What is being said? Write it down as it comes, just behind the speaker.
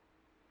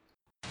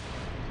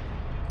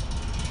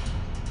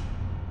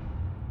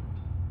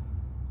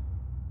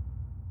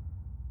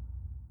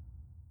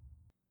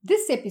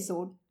This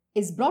episode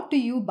is brought to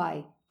you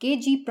by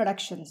KG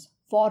Productions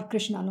for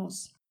Krishna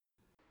Knows.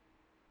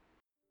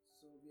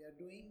 So we are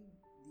doing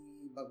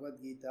the Bhagavad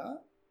Gita,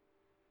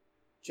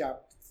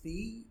 chapter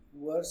 3,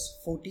 verse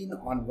 14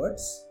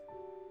 onwards.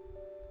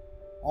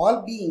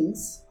 All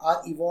beings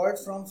are evolved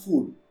from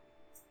food.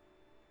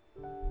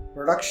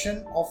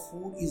 Production of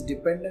food is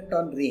dependent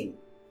on rain.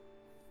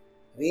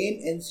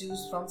 Rain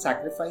ensues from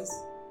sacrifice,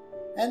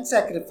 and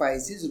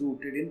sacrifice is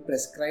rooted in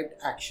prescribed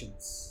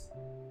actions.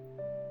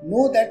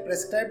 Know that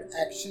prescribed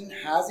action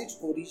has its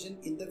origin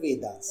in the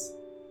Vedas,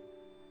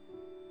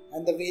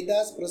 and the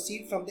Vedas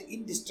proceed from the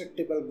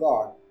indestructible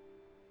God.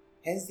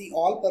 Hence, the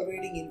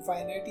all-pervading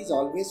infinite is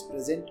always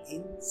present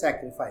in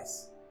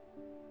sacrifice.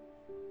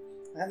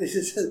 And this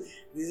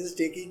is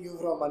taking you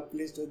from one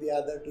place to the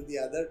other, to the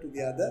other, to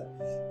the other.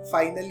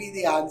 Finally,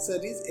 the answer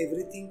is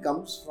everything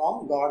comes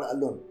from God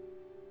alone.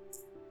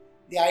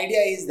 The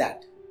idea is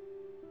that.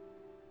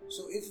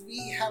 So, if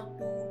we have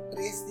to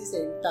trace this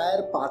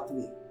entire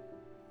pathway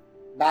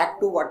back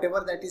to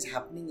whatever that is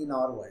happening in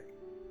our world,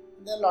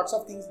 there are lots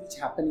of things which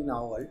happen in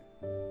our world.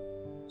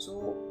 So,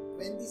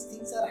 when these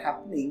things are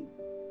happening,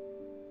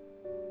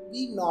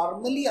 we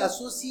normally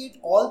associate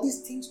all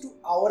these things to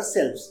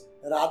ourselves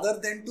rather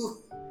than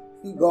to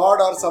God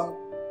or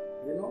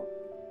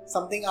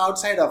something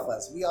outside of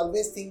us. We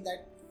always think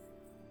that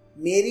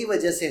मेरी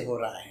वजह से हो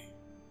रहा है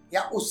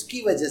या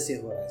उसकी वजह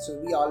से हो रहा है. So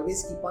we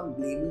always keep on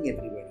blaming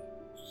everybody.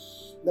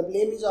 The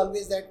blame is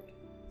always that,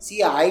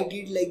 see, I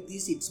did like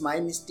this, it's my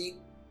mistake.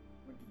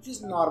 But it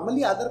is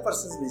normally other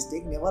person's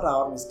mistake, never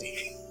our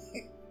mistake.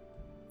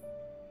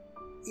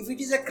 If it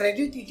is a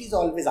credit, it is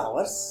always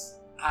ours.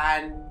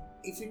 And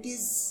if it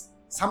is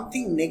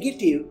something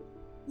negative,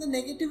 the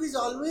negative is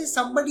always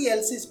somebody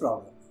else's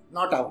problem,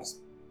 not ours.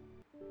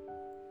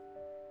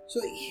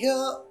 So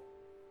here,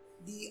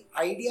 the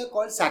idea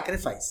called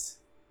sacrifice.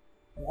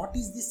 What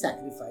is this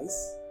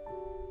sacrifice?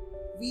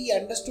 We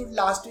understood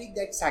last week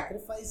that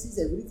sacrifice is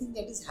everything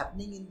that is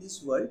happening in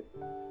this world.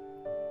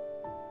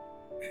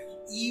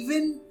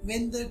 Even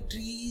when the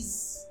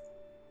trees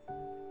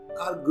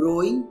are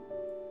growing,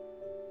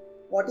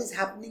 what is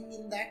happening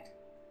in that?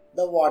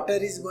 The water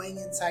is going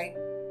inside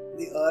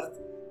the earth.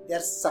 They are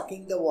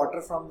sucking the water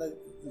from the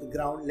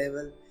ground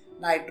level,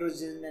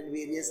 nitrogen and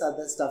various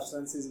other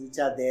substances which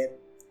are there.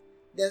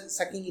 They are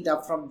sucking it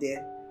up from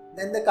there.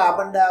 Then the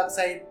carbon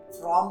dioxide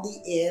from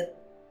the air.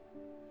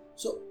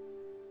 So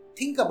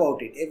think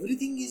about it.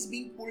 Everything is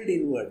being pulled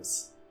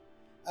inwards.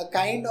 A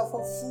kind of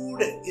a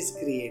food is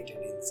created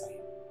inside.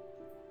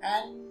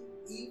 And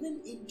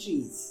even in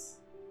trees,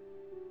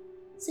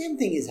 same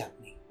thing is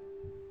happening.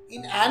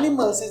 In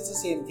animals, it's the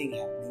same thing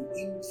happening.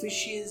 In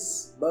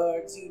fishes,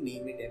 birds, you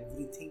name it,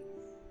 everything.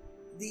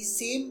 The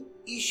same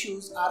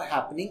issues are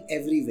happening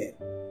everywhere.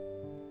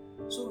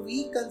 So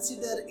we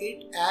consider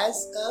it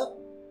as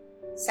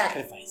a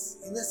sacrifice.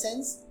 In the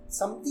sense,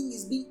 something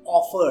is being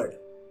offered.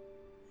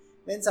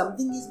 When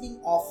something is being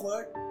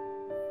offered,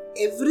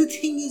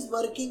 everything is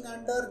working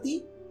under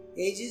the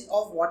aegis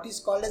of what is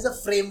called as a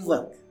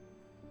framework.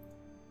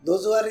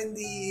 Those who are in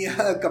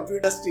the computer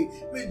industry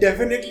will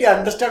definitely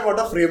understand what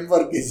a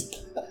framework is.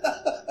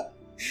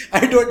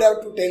 I don't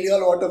have to tell you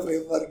all what a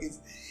framework is.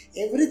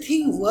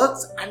 Everything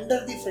works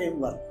under the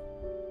framework.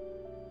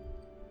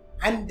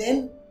 And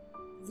then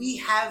we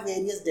have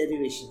various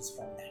derivations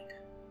from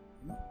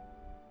that.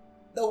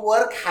 The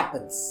work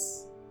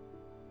happens.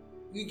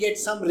 We get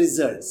some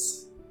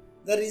results.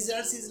 The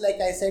results is,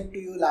 like I said to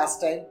you last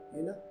time,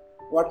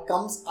 what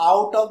comes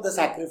out of the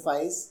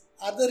sacrifice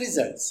are the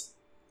results.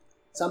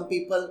 Some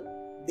people,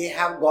 they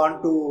have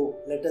gone to,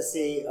 let us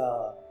say,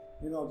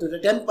 to the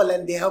temple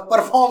and they have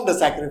performed a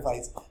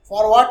sacrifice.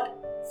 For what?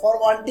 For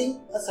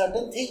wanting a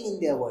certain thing in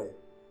their world.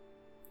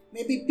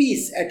 Maybe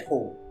peace at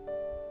home.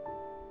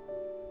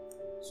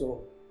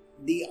 So,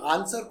 the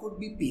answer could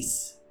be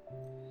peace.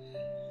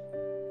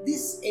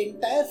 This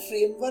entire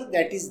framework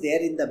that is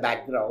there in the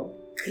background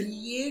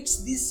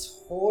creates this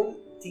whole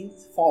thing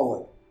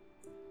forward.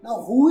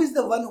 Now, who is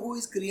the one who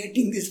is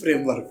creating this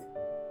framework?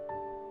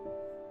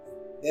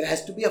 There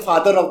has to be a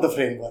father of the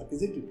framework,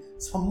 isn't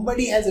it?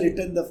 Somebody has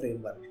written the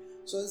framework.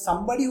 So,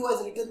 somebody who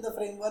has written the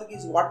framework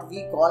is what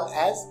we call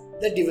as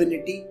the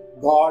divinity,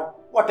 God,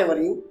 whatever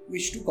you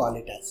wish to call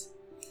it as.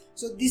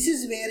 So, this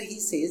is where he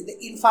says the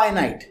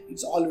infinite,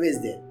 it's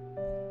always there.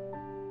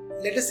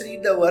 Let us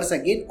read the verse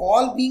again.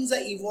 All beings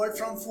are evolved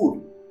from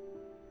food.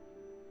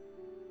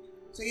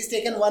 So, he's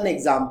taken one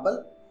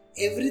example.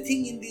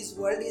 Everything in this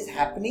world is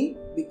happening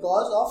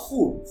because of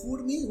food.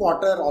 Food means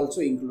water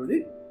also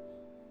included.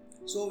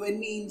 So, when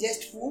we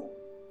ingest food,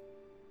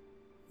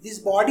 this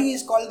body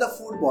is called the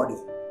food body.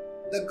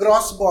 The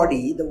gross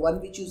body, the one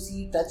which you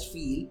see, touch,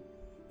 feel,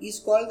 is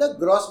called the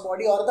gross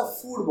body or the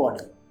food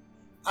body.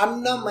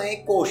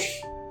 Annamaya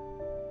kosh.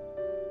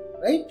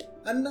 Right?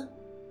 Anna,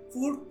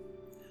 food.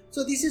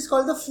 So, this is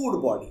called the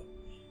food body.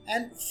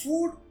 And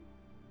food,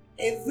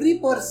 every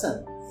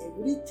person,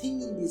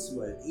 everything in this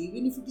world,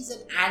 even if it is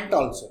an ant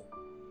also,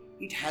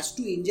 it has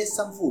to ingest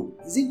some food,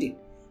 isn't it?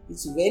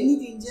 It's when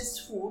it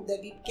ingests food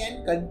that it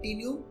can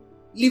continue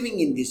living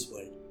in this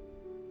world.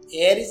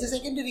 Air is a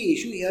secondary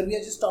issue. Here we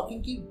are just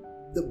talking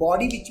the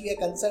body which we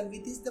are concerned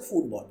with is the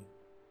food body.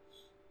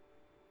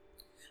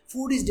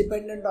 Food is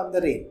dependent on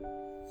the rain.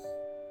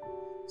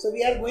 So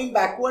we are going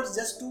backwards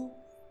just to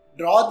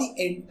draw the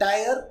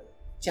entire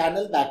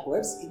channel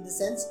backwards, in the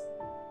sense,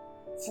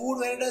 food,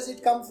 where does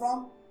it come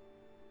from?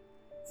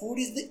 Food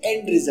is the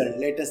end result,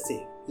 let us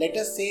say. Let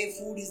us say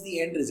food is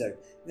the end result.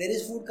 Where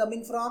is food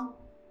coming from?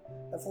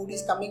 The food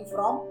is coming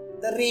from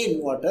the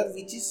rainwater,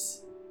 which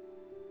is,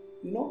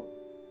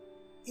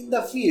 in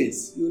the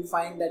fields. You will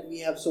find that we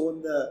have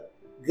sown the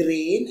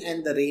grain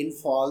and the rain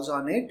falls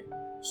on it.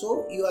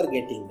 So you are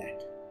getting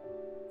that.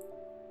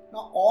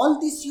 Now all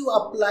this you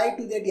apply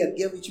to that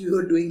yagya which we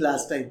were doing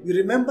last time. You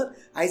remember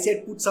I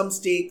said put some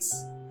steaks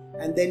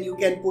and then you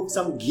can put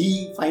some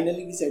ghee.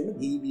 Finally we said no,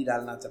 ghee bhi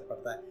dalna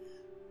padta hai.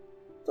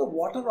 So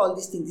what are all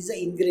these things? These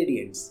are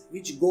ingredients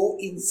which go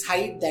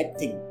inside that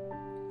thing.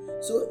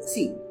 So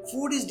see,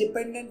 food is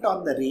dependent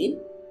on the rain.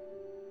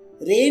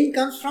 Rain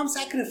comes from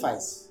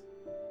sacrifice.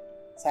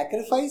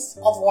 Sacrifice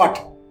of what?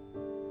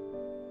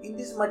 In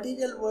this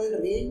material world,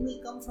 rain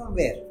will come from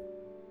where?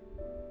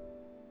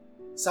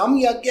 Some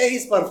yagya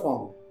is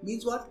performed.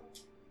 Means what?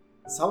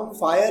 Some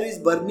fire is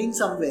burning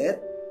somewhere.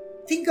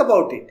 Think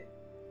about it.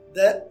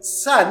 The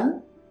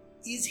sun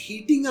is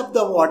heating up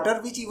the water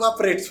which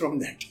evaporates from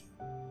that.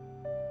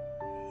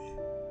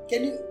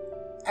 Can you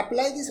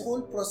apply this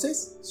whole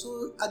process?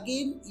 So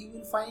again you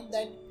will find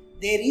that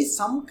there is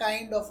some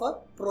kind of a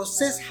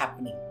process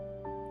happening.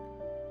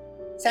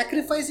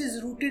 Sacrifice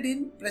is rooted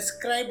in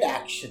prescribed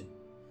action.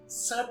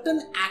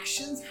 Certain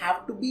actions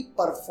have to be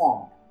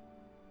performed.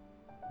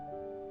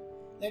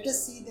 Let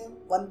us see them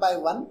one by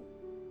one.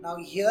 Now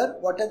here,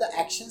 what are the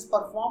actions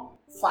performed?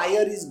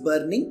 Fire is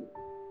burning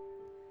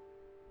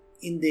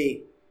in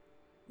the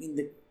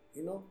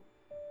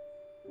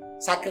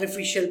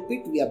sacrificial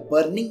pit. We are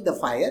burning the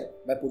fire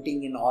by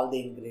putting in all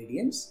the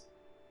ingredients.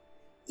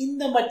 In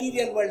the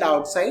material world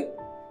outside,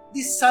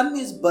 the sun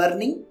is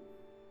burning.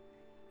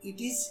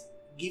 It is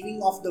giving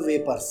off the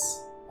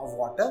vapors of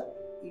water.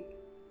 It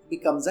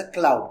becomes a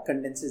cloud,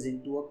 condenses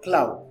into a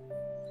cloud.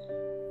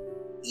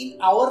 In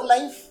our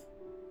life,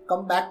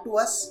 come back to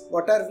us,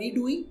 what are we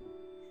doing?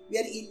 We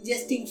are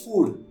ingesting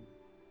food.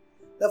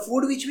 The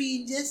food which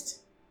we ingest,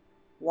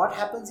 what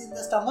happens in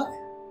the stomach?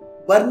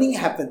 Burning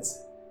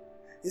happens,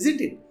 isn't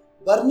it?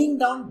 Burning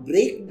down,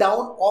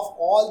 breakdown of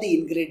all the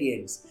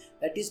ingredients.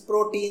 That is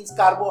proteins,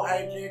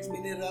 carbohydrates,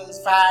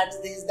 minerals, fats,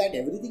 this, that,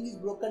 everything is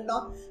broken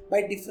down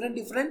by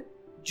different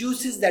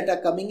juices that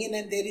are coming in,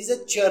 and there is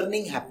a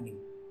churning happening.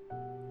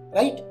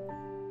 Right?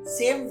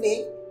 Same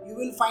way, you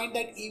will find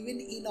that even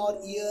in our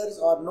ears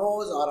or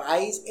nose or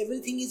eyes,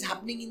 everything is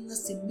happening in a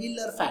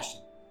similar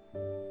fashion.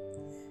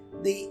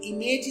 The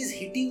image is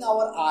hitting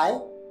our eye.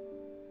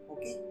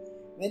 Okay?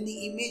 When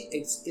the image,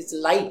 it's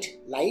light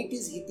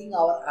is hitting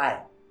our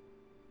eye.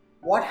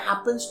 What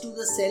happens to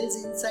the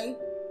cells inside?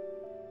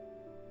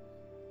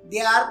 They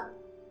are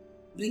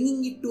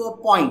bringing it to a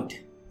point,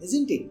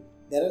 isn't it?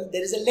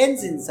 There is a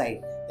lens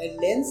inside. That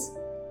lens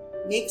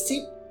makes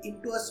it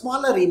into a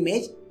smaller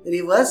image,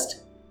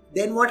 reversed.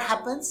 Then what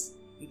happens?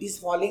 It is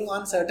falling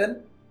on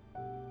certain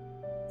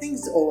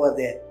things over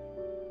there.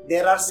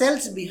 There are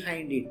cells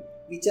behind it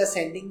which are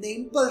sending the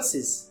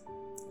impulses,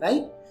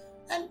 right?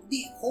 And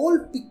the whole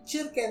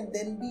picture can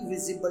then be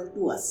visible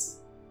to us.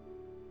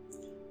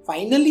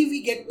 Finally,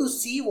 we get to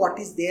see what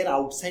is there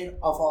outside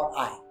of our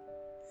eye.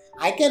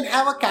 I can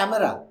have a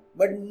camera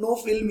but no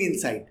film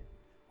inside,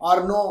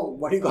 or no,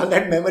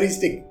 memory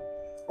stick.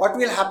 What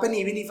will happen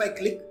even if I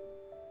click?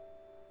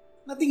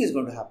 Nothing is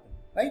going to happen,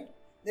 right?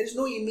 There is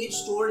no image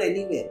stored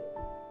anywhere.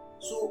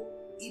 So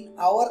in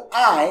our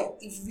eye,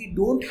 if we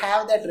don't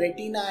have that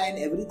retina and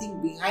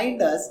everything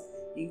behind us,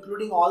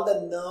 including all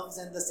the nerves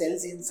and the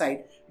cells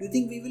inside, do you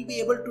think we will be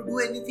able to do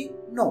anything?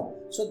 No.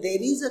 So there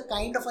is a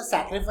kind of a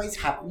sacrifice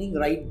happening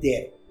right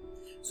there.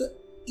 So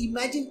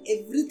imagine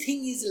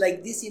everything is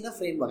like this in a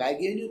framework. I have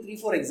given you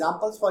 3-4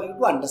 examples for you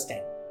to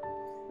understand.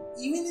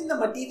 Even in the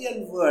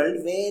material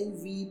world,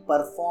 when we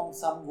perform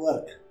some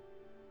work,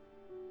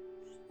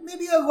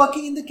 maybe you are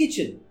working in the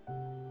kitchen,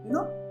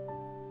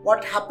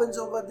 what happens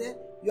over there?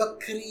 You are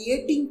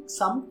creating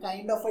some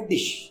kind of a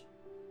dish.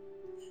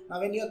 Now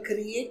when you are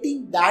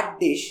creating that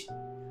dish,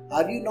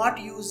 are you not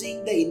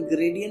using the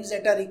ingredients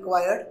that are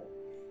required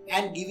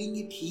and giving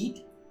it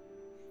heat?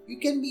 You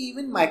can be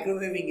even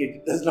microwaving it,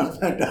 it does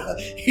not matter.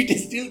 It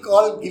is still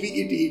called giving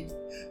it heat.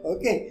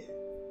 Okay?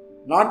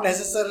 Not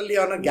necessarily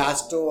on a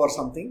gas stove or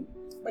something,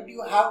 but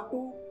you have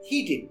to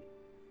heat it.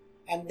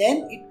 And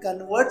then it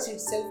converts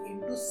itself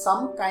into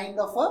some kind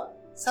of a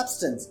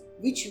substance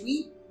which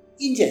we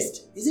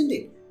ingest, isn't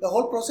it? The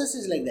whole process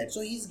is like that.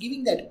 So he is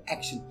giving that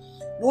action.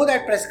 Know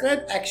that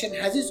prescribed action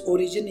has its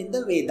origin in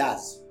the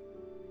Vedas.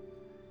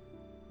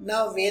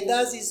 Now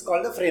Vedas is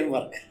called a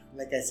framework,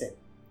 like I said.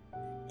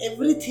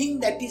 Everything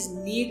that is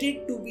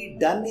needed to be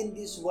done in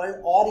this world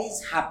or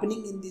is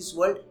happening in this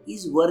world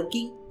is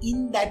working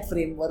in that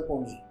framework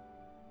only.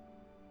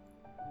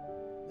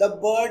 The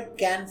bird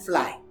can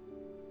fly,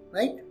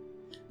 right?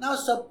 Now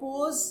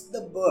suppose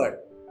the bird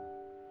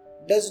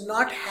does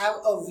not have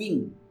a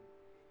wing.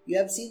 You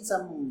have seen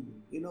some,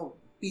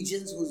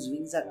 pigeons whose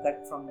wings are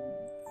cut from,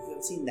 you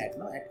have seen that,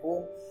 no? At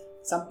home,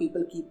 some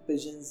people keep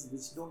pigeons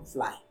which don't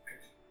fly.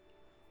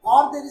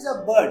 Or there is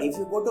a bird. If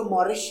you go to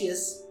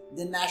Mauritius,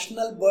 the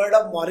national bird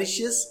of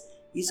Mauritius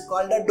is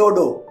called a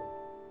dodo.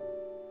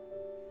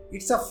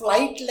 It's a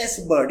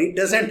flightless bird.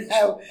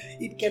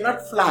 It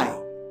cannot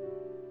fly.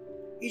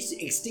 It's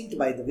extinct,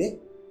 by the way.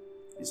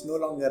 It's no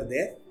longer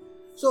there.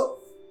 So,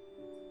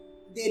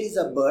 there is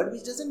a bird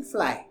which doesn't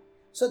fly.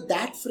 So,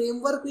 that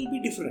framework will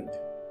be different.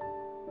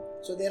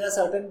 So, there are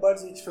certain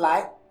birds which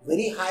fly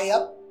very high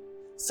up,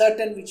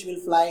 certain which will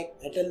fly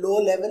at a low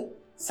level,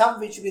 some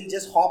which will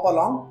just hop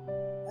along,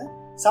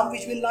 some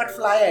which will not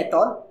fly at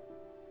all.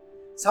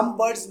 Some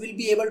birds will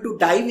be able to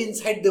dive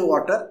inside the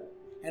water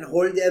and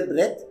hold their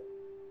breath.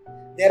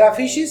 There are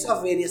fishes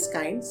of various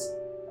kinds.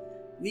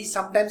 We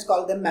sometimes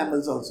call them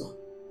mammals also.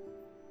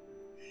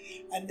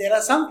 And there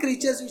are some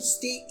creatures which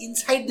stay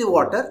inside the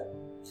water.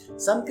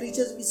 Some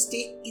creatures which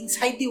stay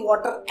inside the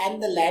water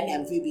and the land,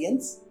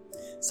 amphibians.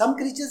 Some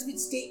creatures which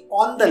stay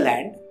on the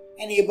land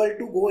and able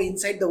to go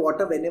inside the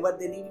water whenever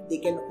they need, they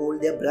can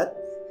hold their breath.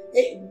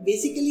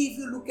 Basically, if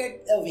you look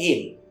at a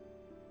whale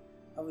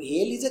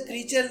is a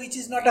creature which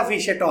is not a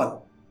fish at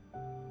all.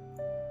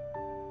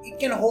 It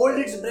can hold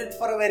its breath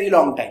for a very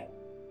long time.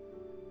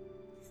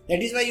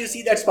 That is why you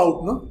see that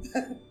spout, no?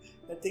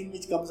 The thing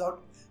which comes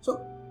out. So,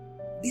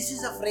 this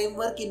is a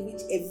framework in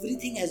which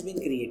everything has been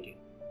created.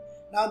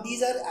 Now,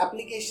 these are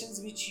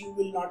applications which you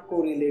will not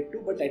correlate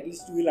to, but at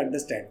least you will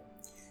understand.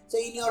 So,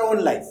 in your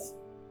own life,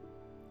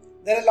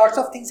 there are lots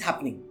of things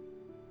happening.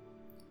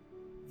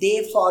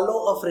 They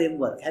follow a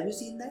framework. Have you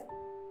seen that?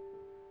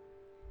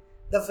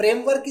 The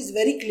framework is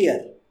very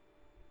clear.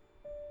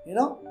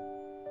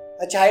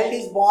 A child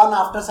is born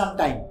after some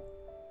time.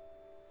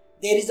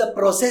 There is a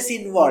process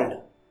involved.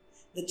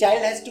 The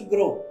child has to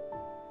grow.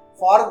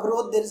 For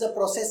growth, there is a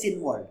process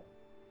involved.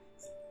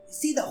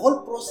 See, the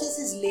whole process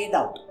is laid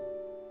out.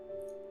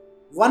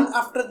 One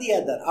after the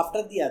other,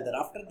 after the other,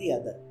 after the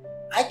other.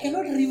 I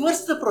cannot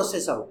reverse the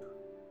process out.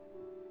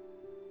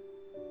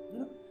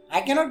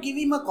 I cannot give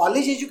him a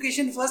college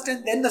education first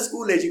and then the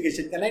school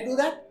education. Can I do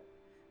that?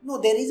 No,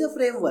 there is a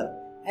framework.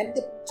 And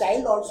the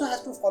child also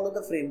has to follow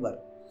the framework.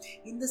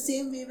 In the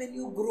same way, when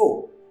you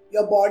grow,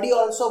 your body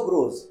also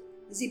grows.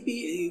 You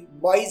see,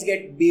 boys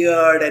get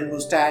beard and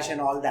mustache and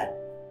all that.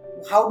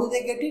 How do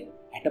they get it?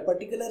 At a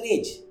particular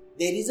age.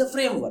 There is a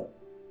framework.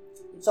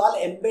 It's all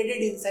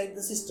embedded inside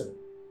the system.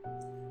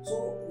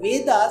 So,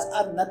 Vedas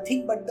are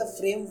nothing but the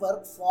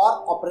framework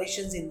for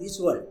operations in this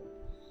world.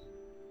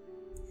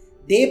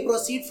 They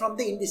proceed from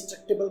the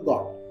indestructible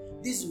God.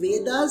 This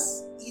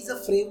Vedas is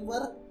a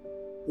framework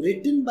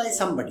written by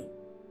somebody.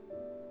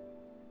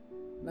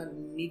 Now,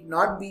 need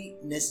not be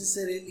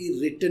necessarily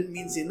written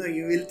means, you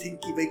will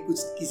think कि भाई कुछ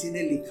किसी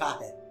ने लिखा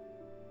है.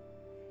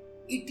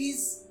 It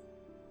is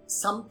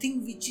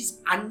something which is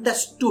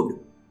understood.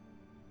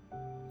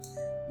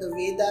 The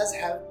Vedas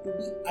have to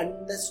be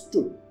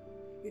understood.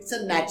 It's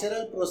a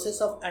natural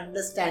process of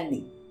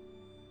understanding.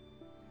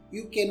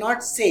 You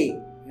cannot say,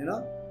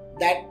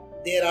 that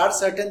there are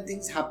certain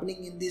things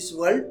happening in this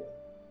world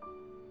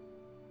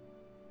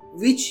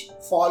which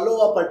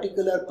follow a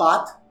particular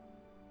path.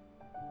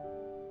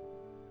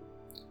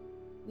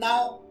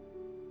 Now,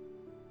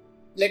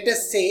 let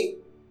us say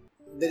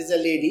there is a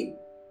lady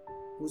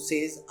who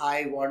says,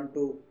 I want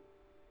to,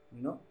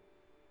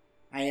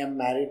 I am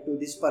married to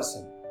this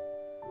person,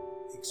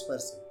 X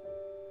person.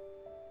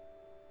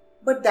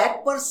 But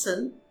that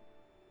person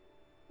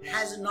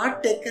has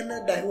not taken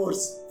a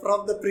divorce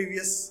from the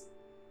previous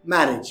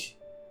marriage.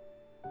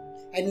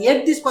 And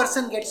yet this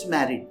person gets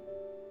married.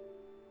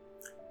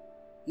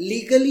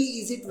 Legally,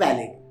 is it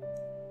valid?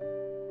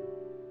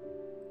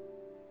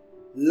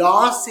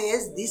 Law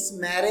says this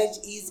marriage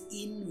is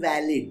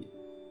invalid.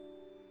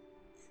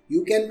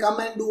 You can come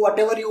and do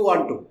whatever you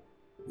want to.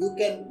 You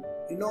can,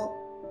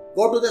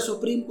 go to the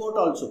Supreme Court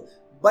also.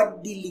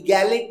 But the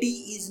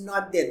legality is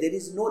not there. There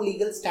is no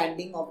legal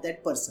standing of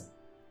that person.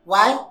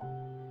 Why?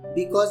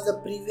 Because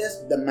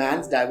the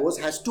man's divorce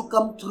has to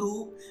come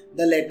through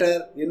the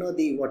letter,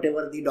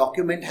 the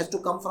document has to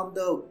come from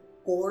the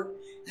court,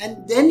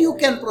 and then you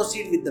can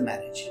proceed with the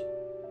marriage.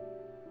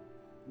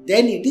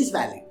 Then it is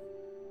valid.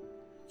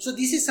 So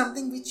this is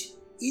something which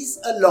is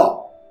a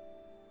law.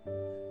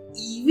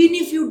 Even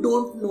if you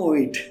don't know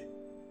it,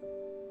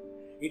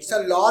 it's a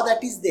law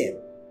that is there.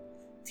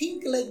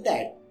 Think like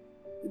that.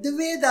 The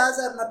Vedas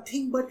are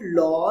nothing but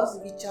laws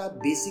which are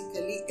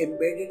basically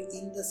embedded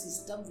in the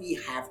system. We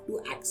have to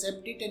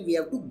accept it and we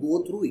have to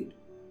go through it.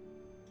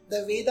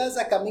 The Vedas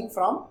are coming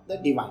from the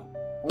divine.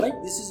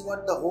 Alright, this is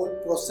what the whole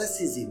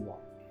process is involved.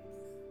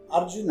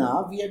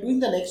 Arjuna, we are doing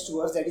the next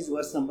verse, that is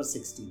verse number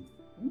 16.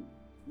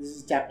 This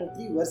is chapter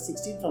 3, verse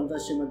 16 from the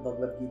Srimad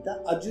Bhagavad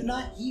Gita.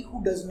 Arjuna, he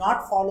who does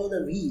not follow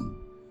the wheel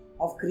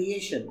of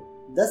creation,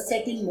 thus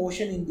set in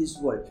motion in this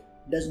world,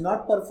 does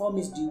not perform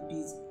his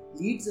duties,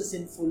 leads a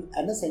sinful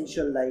and a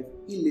sensual life,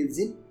 he lives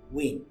in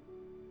vain.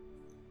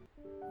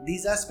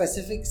 These are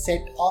specific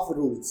set of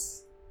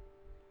rules.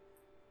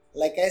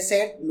 Like I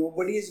said,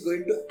 nobody is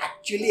going to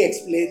actually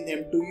explain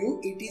them to you.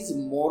 It is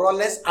more or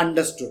less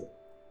understood.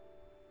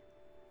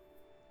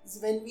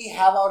 It's when we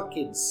have our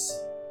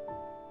kids.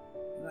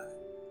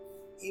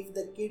 If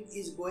the kid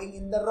is going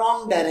in the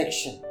wrong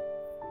direction,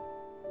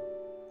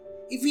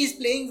 if he is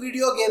playing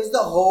video games the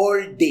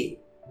whole day,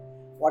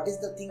 what is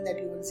the thing that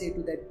you will say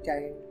to that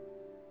child?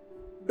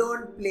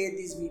 Don't play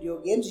these video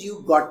games,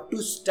 you got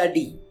to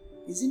study.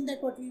 Isn't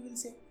that what we will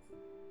say?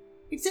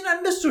 It's an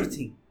understood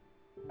thing.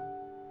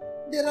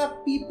 There are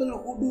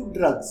people who do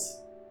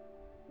drugs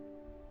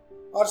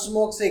or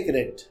smoke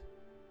cigarette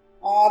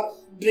or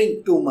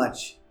drink too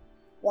much.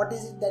 What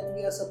is it that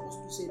we are supposed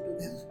to say to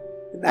them?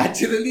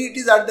 Naturally, it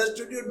is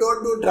understood you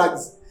don't do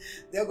drugs.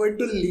 They are going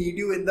to lead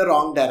you in the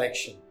wrong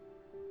direction.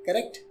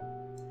 Correct?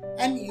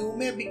 And you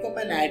may become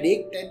an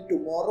addict and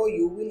tomorrow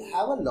you will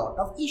have a lot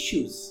of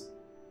issues.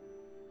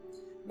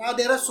 Now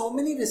there are so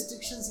many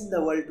restrictions in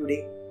the world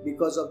today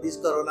because of this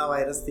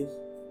coronavirus thing.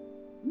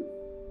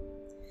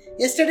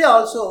 Yesterday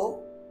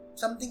also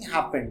something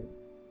happened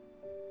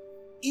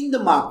in the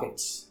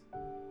markets.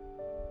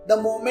 The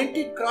moment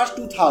it crossed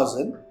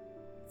 2000,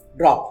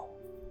 drop.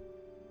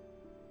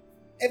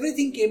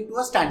 Everything came to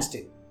a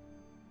standstill.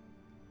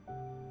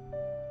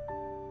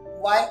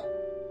 Why?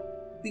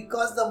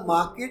 Because the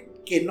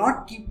market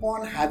cannot keep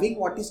on having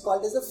what is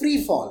called as a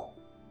free fall.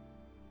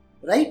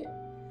 Right?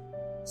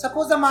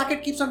 Suppose the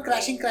market keeps on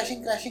crashing.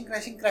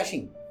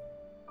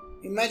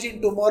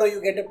 Imagine tomorrow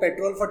you get a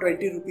petrol for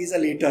 20 rupees a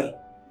liter.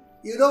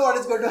 You know what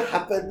is going to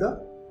happen,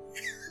 no?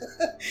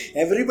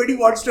 Everybody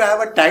wants to have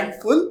a tank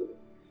full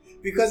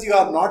because you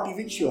are not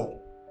even sure.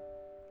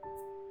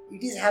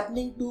 It is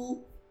happening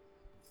to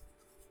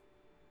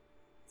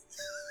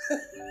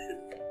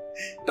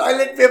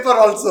toilet paper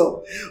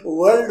also.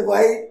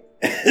 Worldwide,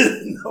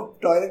 no,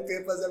 toilet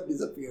papers have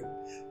disappeared.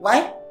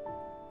 Why?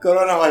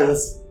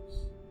 Coronavirus.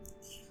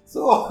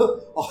 So,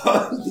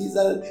 all these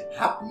are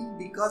happening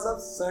because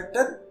of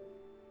certain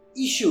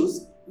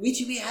issues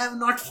which we have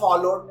not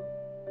followed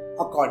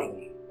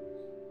accordingly.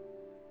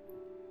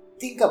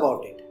 Think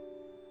about it.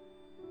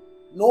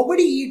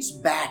 Nobody eats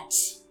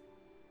bats.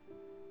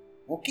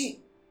 Okay?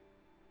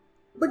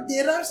 But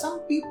there are some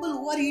people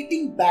who are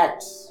eating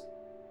bats.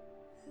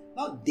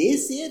 Now they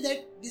say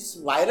that this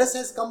virus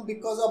has come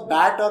because of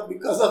bat or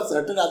because of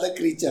certain other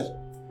creature.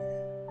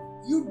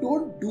 You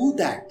don't do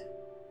that.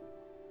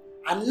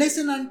 Unless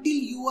and until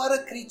you are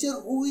a creature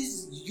who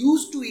is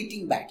used to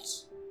eating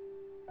bats.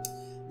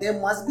 There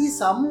must be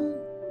some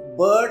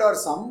bird or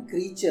some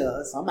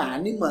creature, some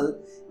animal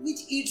which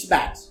eats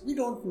bats. We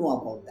don't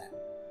know about that.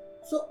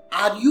 So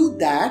are you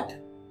that?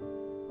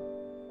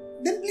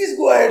 Then please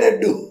go ahead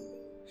and do.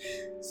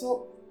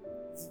 So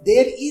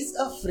there is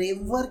a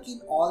framework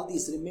in all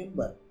this,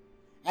 remember.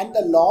 And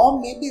the law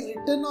may be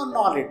written or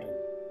not written.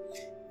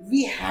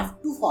 We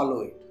have to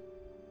follow it.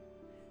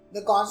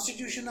 The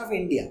Constitution of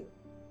India.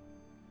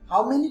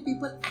 How many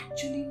people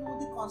actually know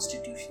the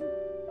Constitution?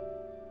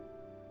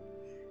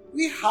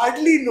 We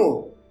hardly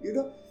know.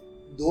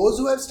 Those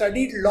who have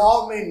studied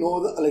law may know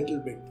a little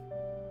bit.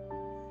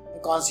 The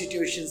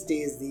Constitution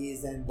states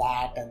this and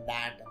that and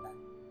that and that.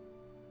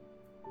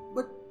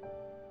 But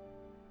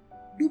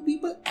do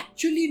people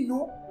actually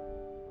know?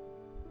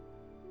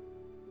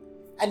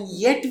 And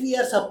yet we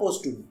are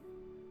supposed to know.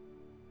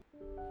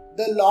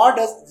 The law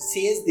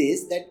says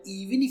this, that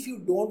even if you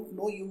don't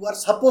know, you are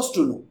supposed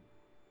to know.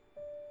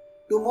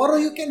 Tomorrow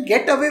you can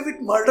get away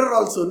with murder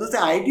also. No, say,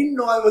 I didn't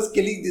know I was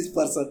killing this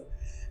person.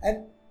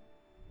 And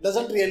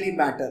doesn't really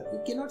matter.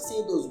 You cannot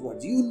say those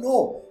words. You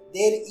know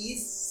there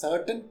is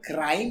certain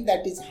crime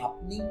that is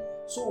happening.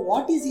 So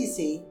what is he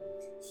saying?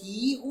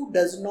 He who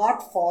does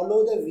not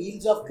follow the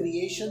wheels of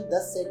creation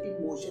thus set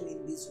in motion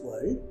in this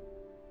world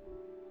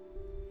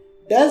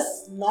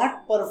does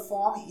not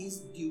perform his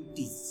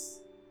duties,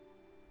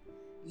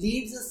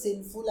 leads a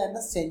sinful and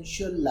a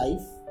sensual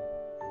life,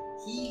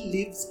 he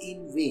lives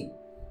in vain.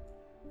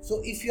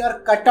 So if you are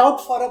cut out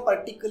for a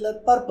particular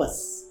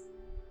purpose,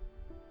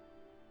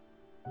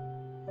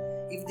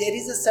 if there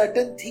is a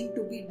certain thing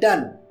to be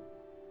done,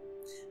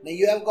 now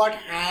you have got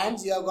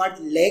hands, you have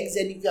got legs,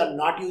 and if you are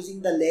not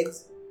using the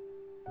legs,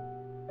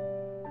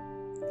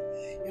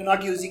 you are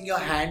not using your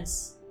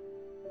hands.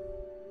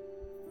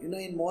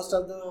 In most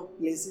of the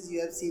places you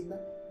have seen,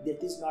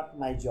 that is not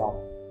my job.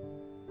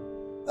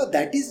 No,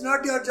 that is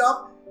not your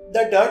job.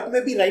 The dirt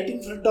may be right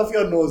in front of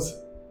your nose.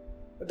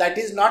 But that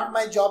is not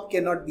my job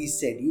cannot be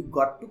said. You've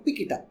got to pick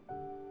it up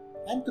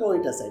and throw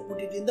it aside.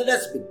 Put it in the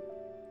dustbin.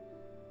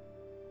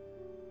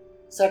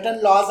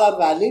 Certain laws are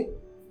valid.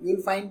 You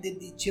will find that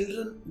the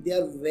children, they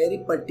are very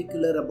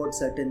particular about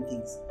certain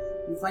things.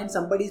 You find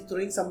somebody is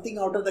throwing something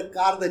out of the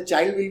car, the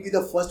child will be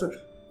the first one.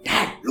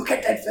 Dad, look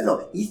at that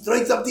fellow. He's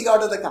throwing something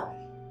out of the car.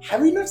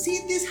 Have you not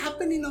seen this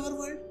happen in our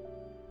world?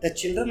 The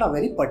children are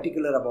very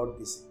particular about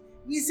this.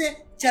 We say,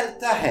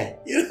 chalta hai.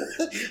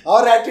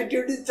 Our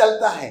attitude is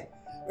chalta hai.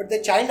 But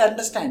the child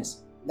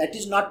understands that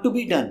is not to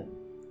be done.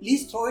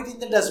 Please throw it in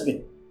the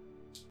dustbin.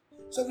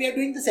 So we are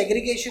doing the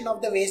segregation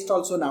of the waste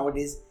also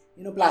nowadays.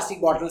 Plastic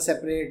bottles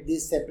separate,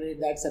 this separate,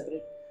 that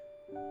separate.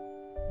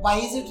 Why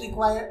is it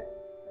required?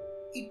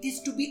 It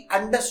is to be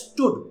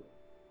understood.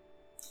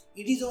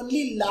 It is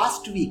only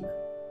last week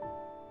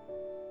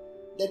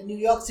that New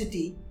York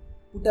City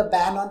put a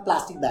ban on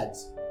plastic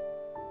bags.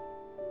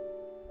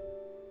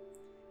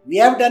 We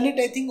have done it,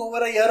 I think,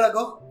 over a year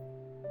ago.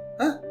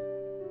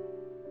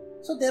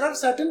 So there are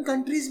certain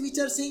countries which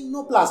are saying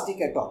no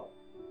plastic at all.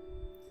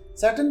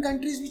 Certain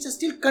countries which are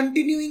still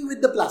continuing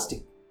with the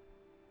plastic.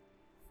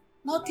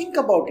 Now think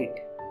about it.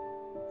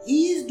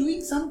 He is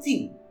doing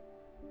something.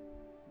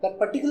 That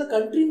particular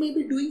country may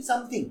be doing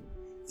something.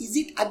 Is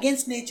it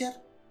against nature?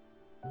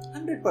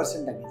 100%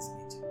 against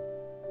nature.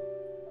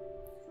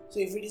 So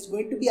if it is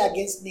going to be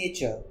against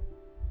nature,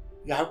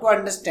 you have to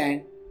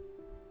understand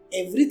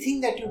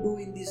everything that you do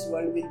in this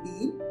world will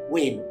be in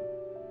vain.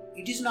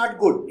 It is not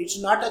good. It's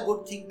not a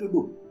good thing to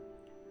do.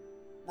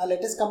 Now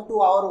let us come to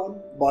our own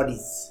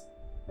bodies.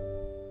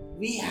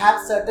 We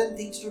have certain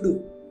things to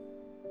do.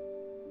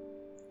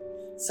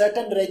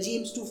 Certain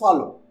regimes to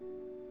follow.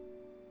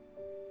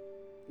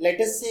 Let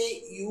us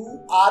say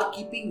you are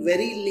keeping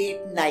very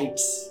late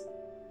nights.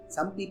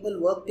 Some people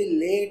work till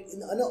late,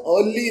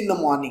 early in the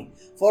morning.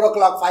 4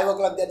 o'clock, 5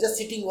 o'clock, they are just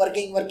sitting,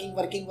 working.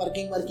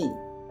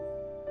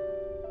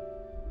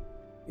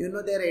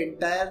 Their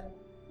entire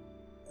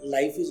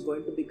life is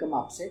going to become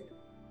upset.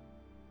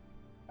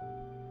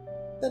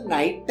 The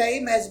night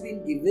time has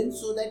been given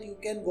so that you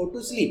can go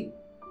to sleep.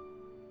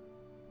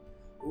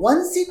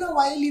 Once in a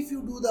while, if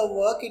you do the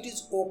work, it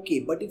is okay.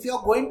 But if you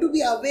are going to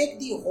be awake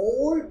the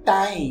whole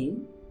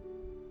time,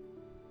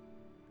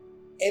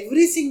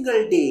 every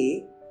single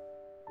day,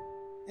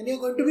 and you are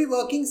going to be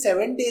working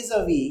 7 days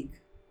a week,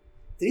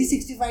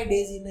 365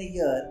 days in a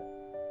year,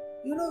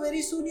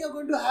 very soon you are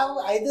going to have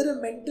either a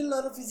mental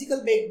or a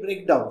physical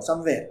breakdown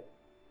somewhere.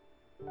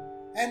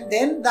 And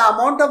then the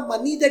amount of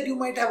money that you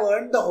might have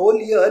earned the whole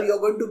year, you are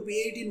going to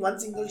pay it in one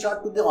single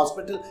shot to the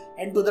hospital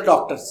and to the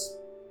doctors.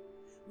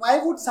 Why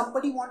would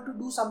somebody want to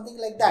do something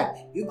like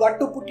that? You got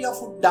to put your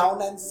foot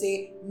down and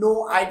say,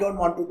 no, I don't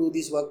want to do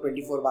this work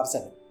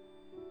 24/7.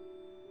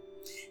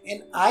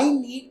 And I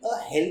need a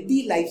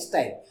healthy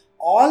lifestyle.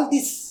 All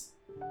this,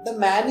 the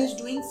man is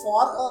doing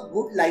for a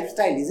good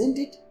lifestyle, isn't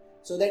it?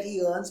 So that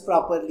he earns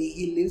properly,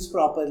 he lives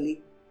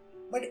properly.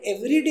 But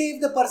every day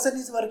if the person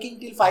is working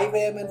till 5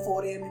 a.m. and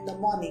 4 a.m. in the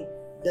morning,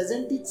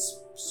 doesn't it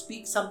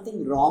speak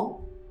something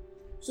wrong?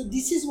 So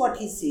this is what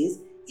he says.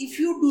 If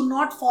you do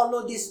not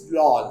follow these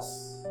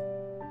laws,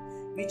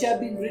 which have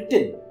been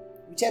written,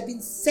 which have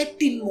been set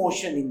in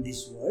motion in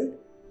this world,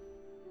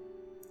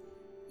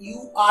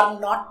 you are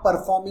not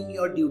performing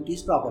your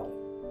duties properly.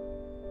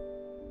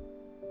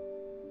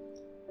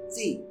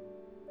 See,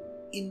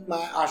 in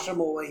my ashram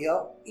over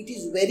here, it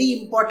is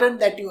very important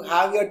that you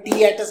have your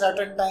tea at a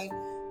certain time,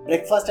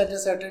 breakfast at a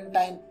certain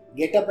time,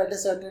 get up at a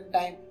certain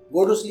time,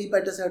 go to sleep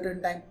at a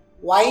certain time.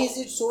 Why is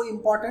it so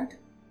important?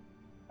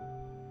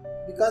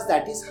 Because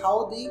that is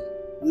how the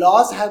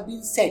laws have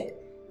been set.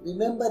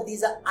 Remember,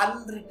 these are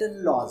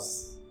unwritten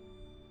laws.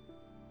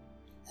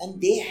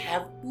 And they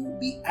have to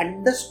be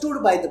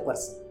understood by the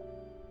person.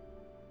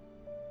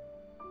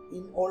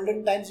 In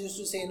olden times, used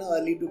to say,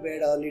 early to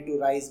bed, early to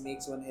rise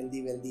makes one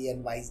healthy, wealthy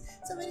and wise.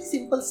 It's a very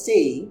simple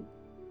saying.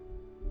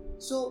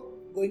 So,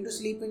 going to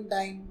sleep in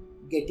time,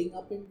 getting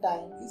up in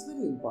time is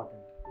very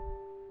important.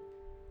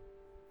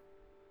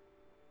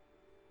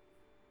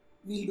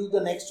 We'll do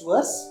the next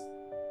verse.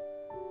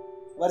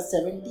 Verse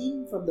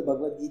 17 from the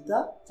Bhagavad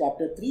Gita,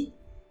 chapter 3.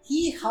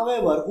 He,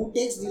 however, who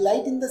takes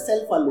delight in the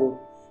self alone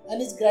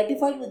and is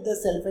gratified with the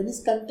self and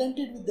is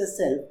contented with the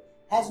self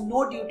has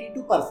no duty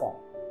to perform.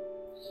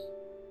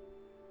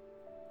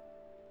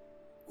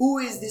 Who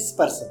is this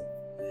person?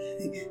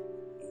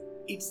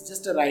 It's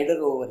just a rider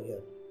over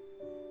here.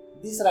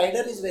 This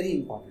rider is very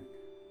important.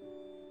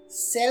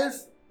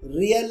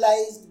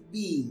 Self-realized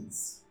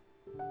beings.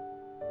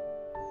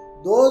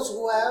 Those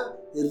who have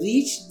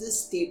reached the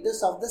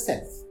status of the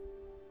self.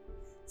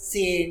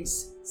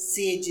 Saints,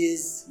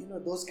 sages,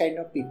 those kind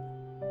of people.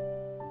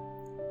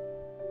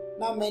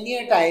 Now, many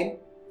a time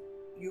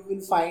you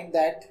will find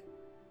that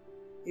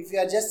if you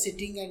are just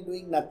sitting and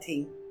doing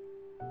nothing,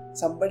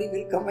 somebody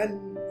will come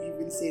and he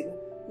will say,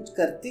 "Kuch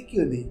karte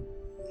kyun nahi?"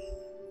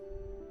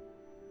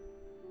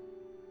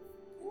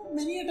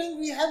 Many a time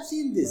we have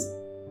seen this.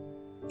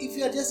 If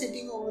you are just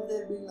sitting over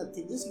there doing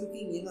nothing, just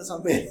looking,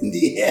 somewhere in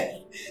the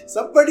air,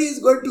 somebody is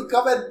going to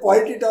come and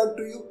point it out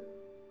to you.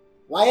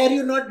 Why are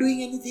you not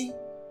doing anything?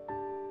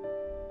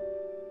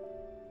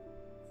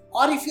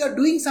 Or if you are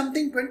doing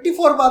something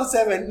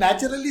 24/7,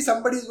 naturally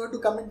somebody is going to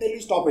come and tell you,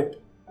 stop it.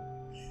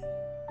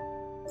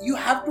 You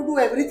have to do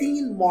everything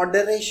in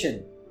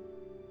moderation.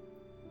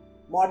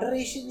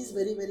 Moderation is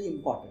very, very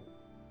important.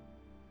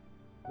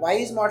 Why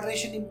is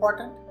moderation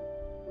important?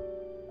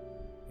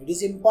 It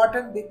is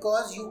important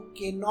because you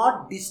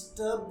cannot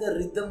disturb the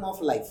rhythm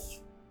of life.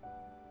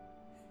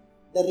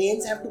 The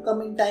rains have to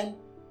come in time.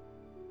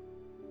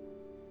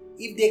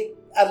 If they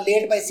are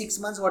late by 6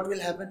 months, what will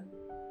happen?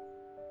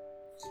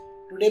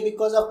 Today,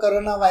 because of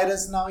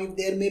coronavirus now, if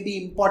there may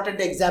be important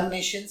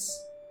examinations,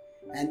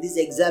 and these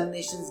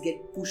examinations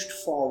get pushed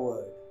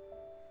forward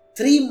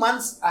 3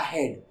 months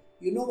ahead.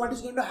 You know what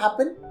is going to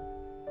happen?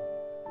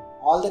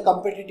 All the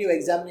competitive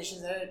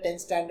examinations, 10th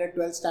standard,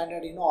 12th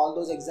standard, all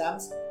those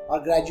exams, or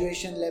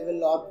graduation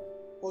level or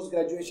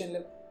post-graduation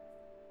level.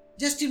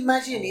 Just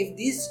imagine if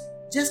these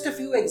just a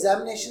few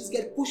examinations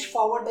get pushed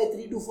forward by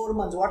 3 to 4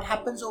 months, what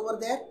happens over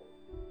there?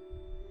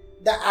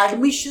 The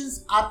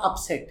admissions are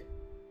upset.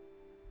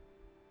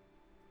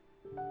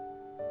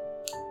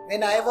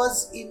 When I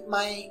was in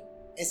my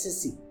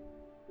SSC,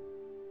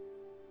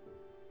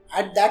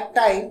 at that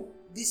time,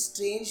 this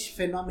strange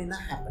phenomena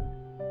happened.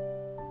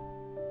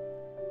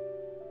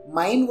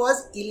 Mine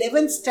was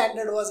 11th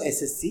standard was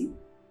SSC.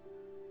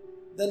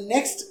 The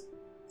next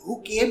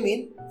who came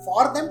in,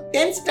 for them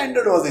 10th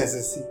standard was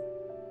SSC.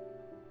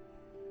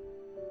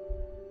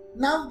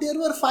 Now there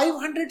were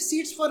 500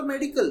 seats for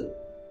medical.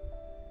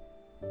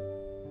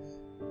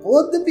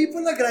 Both the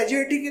people are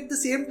graduating at the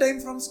same time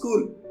from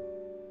school.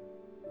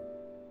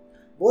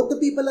 Both the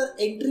people are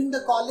entering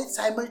the college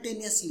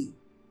simultaneously.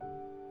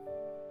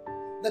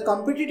 The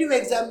competitive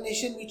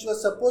examination, which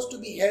was supposed to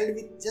be held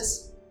with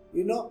just,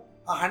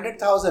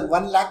 100,000,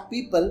 1 lakh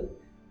people,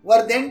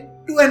 were then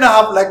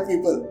 2.5 lakh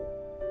people.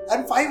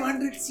 And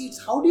 500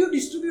 seats, how do you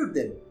distribute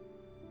them?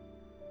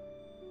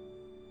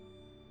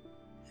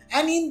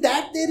 And in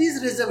that there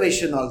is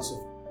reservation also.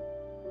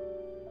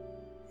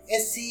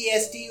 SC,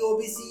 ST,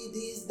 OBC,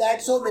 these,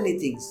 that, so many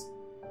things.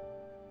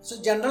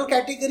 So general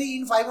category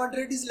in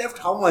 500 is left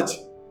how much?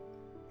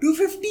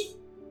 250.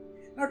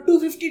 Now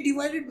 250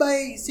 divided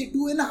by say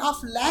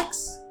 2.5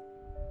 lakhs.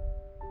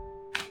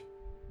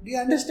 Do you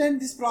understand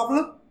this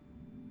problem?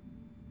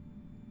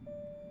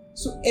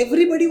 So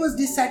everybody was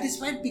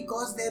dissatisfied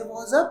because there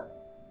was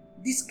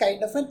this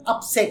kind of an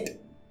upset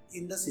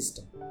in the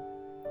system.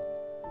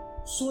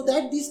 So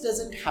that this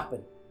doesn't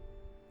happen,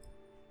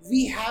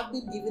 we have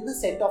been given a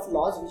set of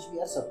laws which we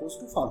are supposed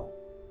to follow.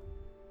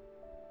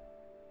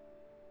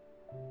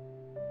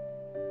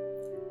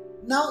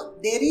 Now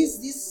there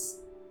is this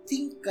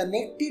thing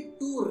connected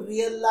to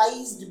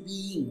realized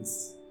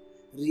beings.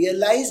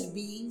 Realized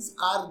beings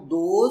are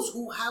those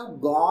who have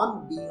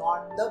gone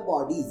beyond the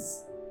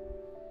bodies.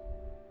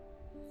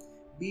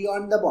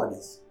 Beyond the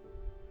bodies.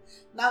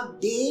 Now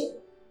they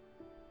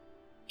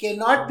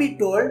cannot be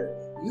told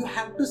you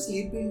have to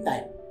sleep in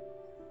time.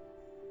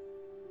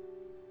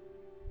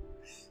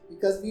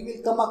 Because we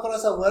will come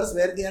across a verse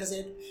where they are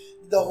said,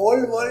 the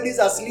whole world is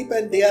asleep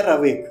and they are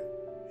awake.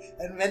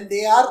 And when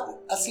they are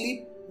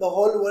asleep, the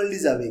whole world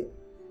is awake.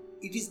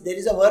 There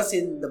is a verse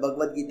in the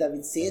Bhagavad Gita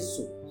which says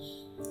so.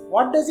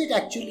 What does it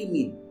actually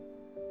mean?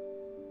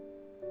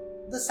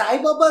 The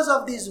Sai Babas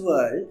of this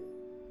world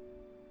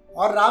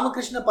or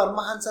Ramakrishna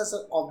Paramahansas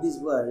of this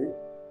world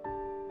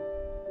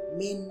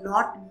may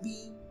not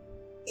be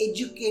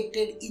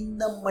educated in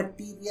the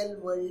material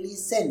worldly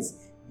sense.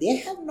 They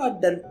have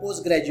not done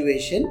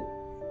post-graduation.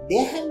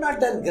 They have not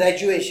done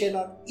graduation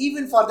or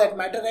even for that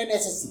matter an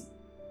SSC.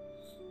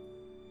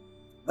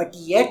 But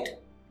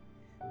yet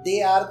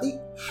they are the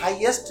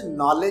highest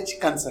knowledge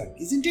concerned,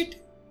 isn't it?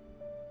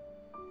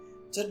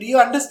 So do you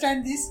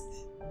understand this?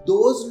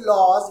 Those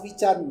laws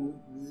which are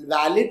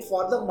valid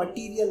for the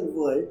material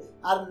world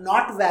are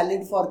not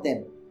valid for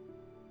them.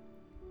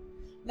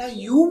 Now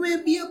you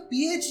may be a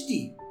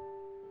PhD.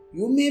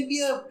 You may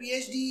be a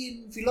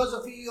PhD in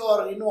philosophy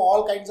or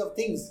all kinds of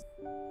things.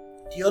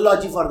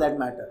 Theology for that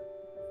matter.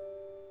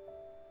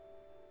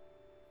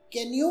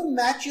 Can you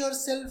match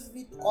yourself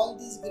with all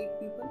these great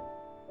people?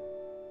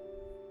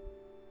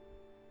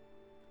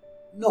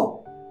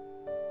 No.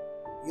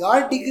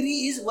 Your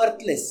degree is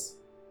worthless.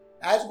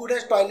 As good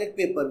as toilet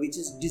paper, which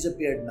is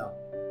disappeared now.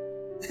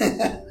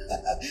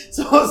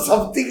 So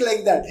something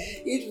like that.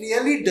 It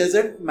really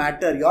doesn't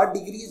matter. Your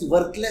degree is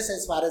worthless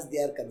as far as they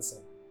are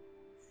concerned.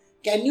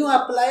 Can you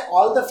apply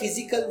all the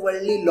physical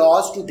worldly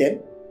laws to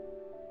them?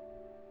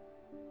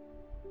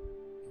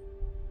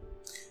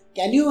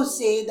 Can you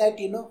say that,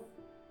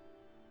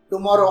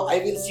 tomorrow I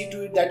will see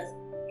to it that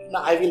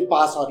I will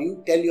pass, or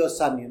you tell your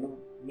son,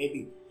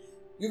 maybe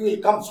you will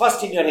come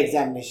first in your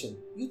examination.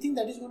 You think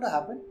that is going to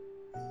happen?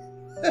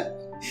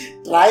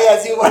 Try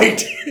as you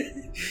might.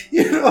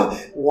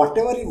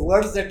 Whatever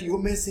words that you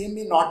may say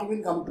may not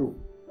even come true.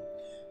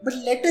 But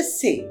let us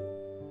say,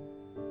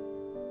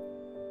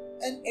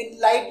 an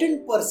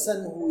enlightened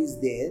person who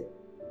is there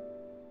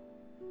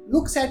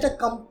looks at a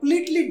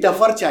completely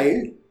duffer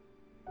child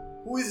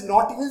who is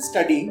not even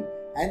studying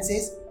and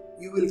says,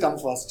 you will come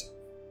first.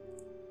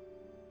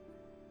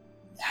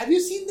 Have you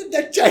seen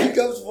that child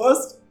comes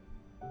first?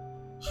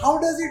 How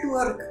does it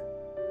work?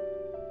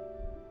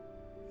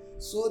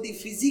 So the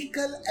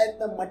physical and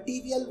the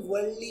material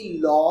worldly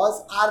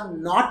laws are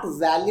not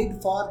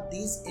valid for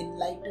these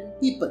enlightened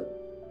people.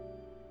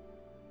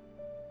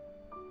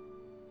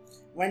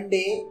 One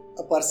day,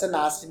 a person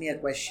asked me a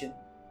question.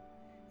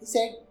 He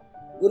said,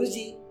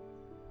 Guruji,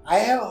 I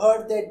have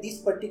heard that this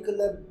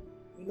particular,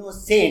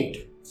 saint,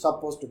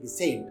 supposed to be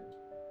saint,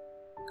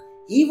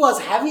 he was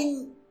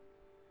having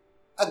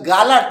a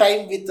gala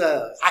time with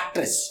an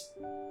actress.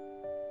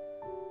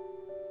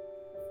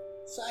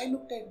 So I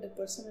looked at the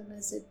person and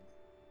I said,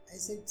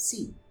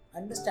 see,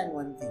 understand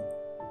one thing.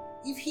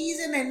 If he is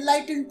an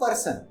enlightened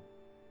person,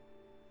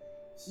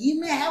 he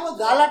may have a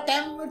gala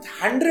time with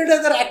 100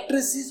 other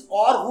actresses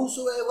or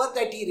whosoever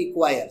that he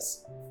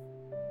requires.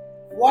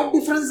 What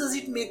difference does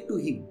it make to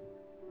him?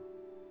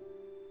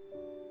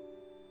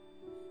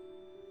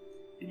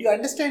 Did you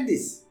understand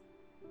this?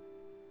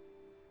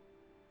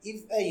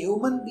 If a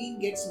human being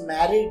gets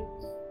married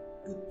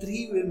to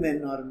 3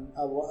 women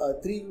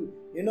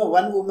or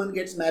one woman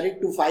gets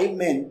married to 5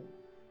 men,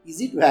 is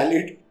it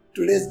valid?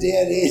 Today's day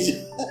and age.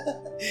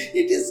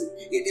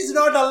 It is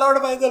not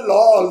allowed by the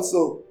law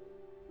also.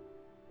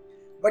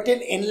 But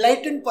an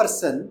enlightened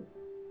person,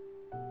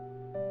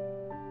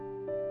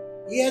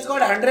 he has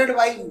got 100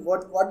 wives.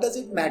 What does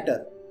it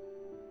matter?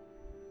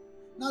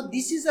 Now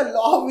this is a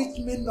law which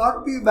may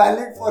not be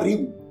valid for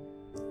him.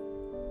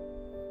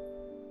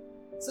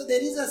 So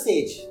there is a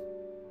sage.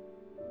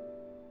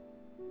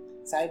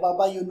 Sai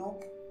Baba,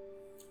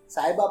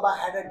 Sai Baba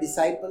had a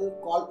disciple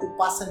called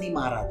Upasani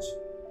Maharaj.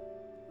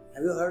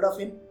 Have you heard of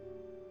him?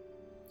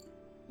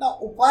 Now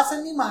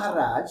Upasani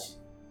Maharaj,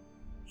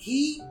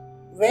 he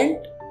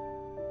went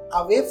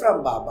away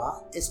from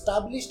Baba,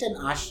 established an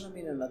ashram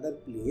in another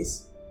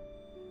place,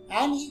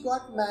 and he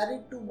got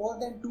married to more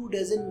than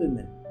 24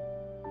 women.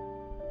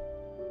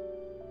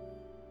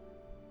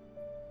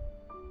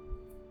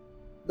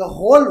 The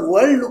whole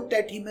world looked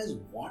at him as,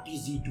 what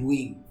is he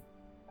doing?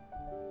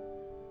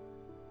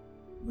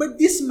 But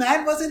this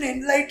man was an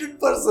enlightened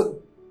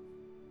person.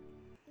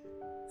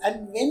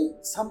 And when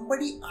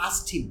somebody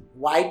asked him,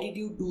 why did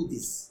you do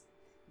this?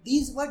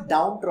 These were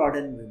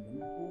downtrodden women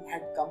who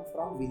had come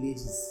from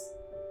villages.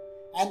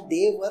 And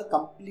they were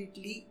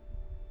completely,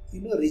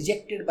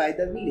 rejected by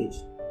the village.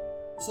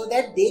 So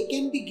that they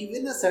can be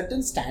given a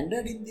certain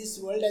standard in this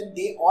world, and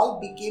they all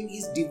became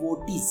his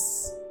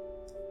devotees.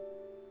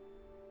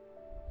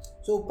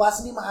 So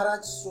Upasani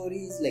Maharaj's story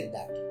is like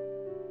that.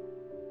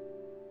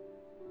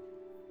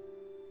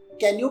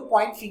 Can you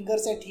point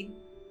fingers at him?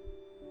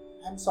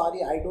 I'm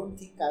sorry, I don't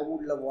think I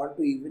would want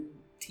to even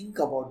think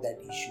about that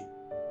issue.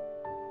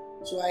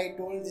 So I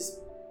told this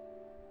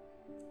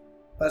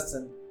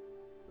person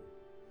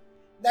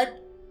that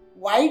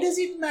why does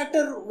it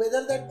matter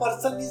whether that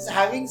person is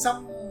having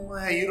some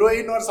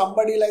heroine or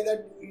somebody like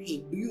that? Do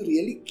you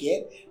really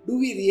care? Do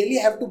we really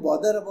have to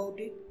bother about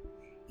it?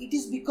 It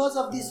is because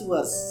of this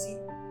verse. See,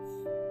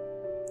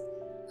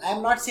 I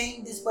am not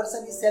saying this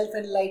person is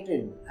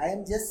self-enlightened. I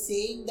am just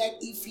saying that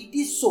if it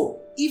is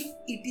so,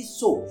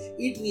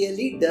 it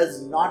really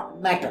does not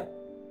matter.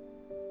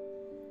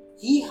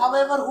 He,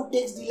 however, who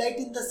takes delight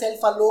in the self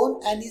alone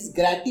and is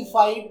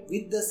gratified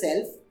with the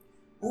self,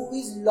 who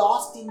is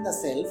lost in the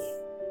self,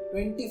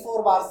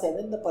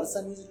 24/7, the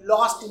person who is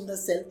lost in the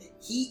self,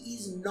 he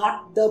is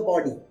not the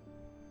body.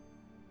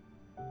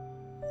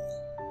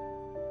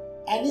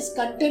 And is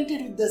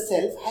contented with the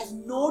self, has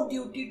no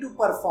duty to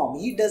perform.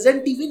 He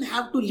doesn't even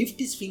have to lift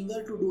his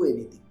finger to do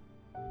anything.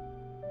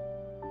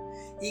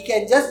 He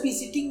can just be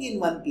sitting in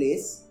one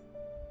place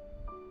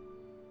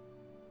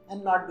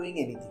and not doing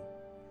anything.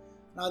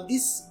 Now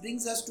this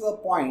brings us to a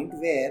point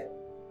where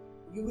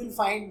you will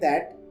find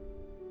that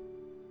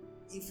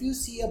if you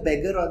see a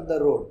beggar on the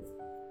road,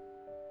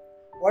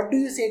 what do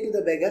you say to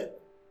the beggar?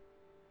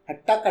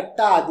 Hatta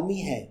katta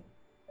admi hai.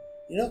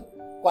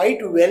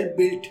 Quite well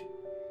built.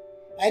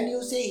 And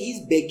you say he is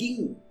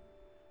begging.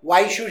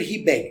 Why should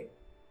he beg?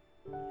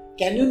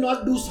 Can you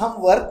not do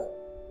some work?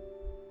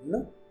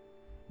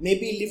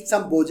 Maybe lift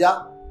some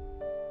boja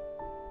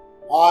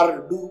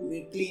or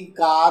clean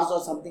cars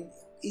or something.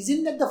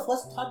 Isn't that the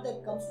first thought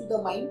that comes to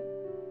the mind?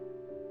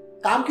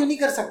 Kaam kyun nahi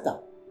kar sakta?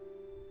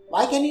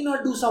 Why can he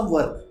not do some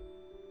work?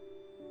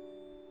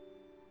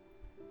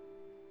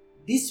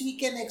 This we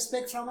can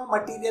expect from a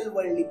material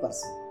worldly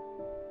person.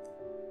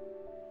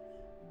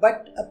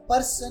 But a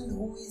person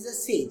who is a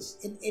sage,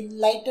 an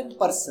enlightened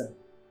person,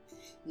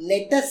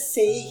 let us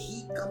say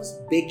he comes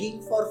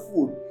begging for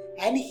food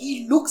and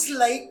he looks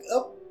like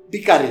a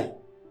bhikari.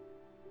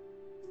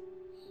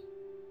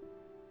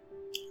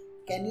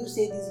 Can you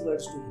say these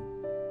words to him?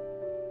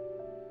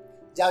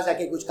 जाओ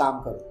जाके कुछ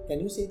काम करो. Can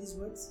you say these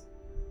words?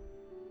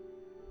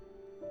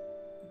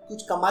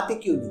 कुछ कमाते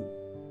क्यों नहीं?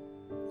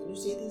 Can you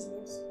say these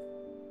words?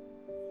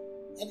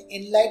 An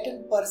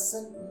enlightened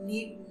person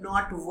need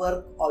not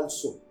work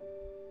also.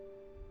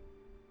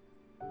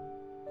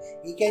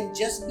 He can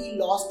just be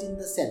lost in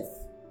the self.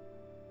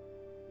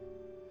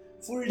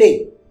 Full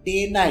day,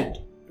 day and night,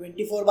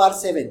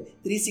 24/7,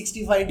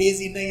 365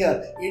 days in a year.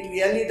 It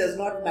really does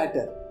not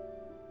matter.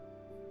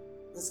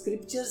 The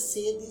scriptures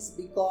say this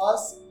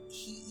because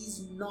he is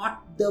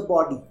not the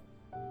body.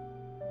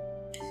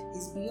 He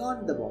is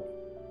beyond the body.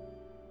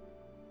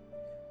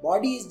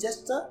 Body is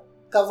just a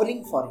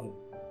covering for him.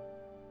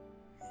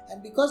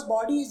 And because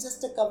body is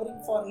just a covering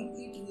for him,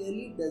 it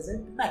really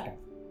doesn't matter.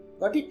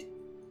 Got it?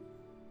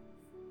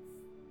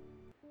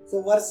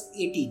 So verse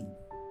 18,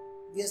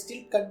 we are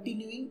still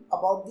continuing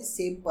about the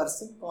same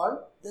person called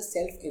the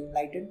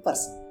self-enlightened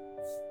person.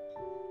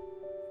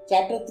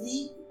 Chapter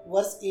 3,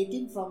 verse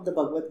 18 from the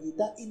Bhagavad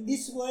Gita, in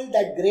this world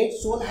that great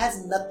soul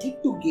has nothing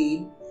to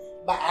gain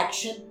by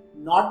action,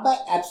 not by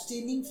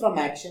abstaining from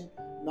action,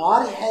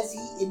 nor has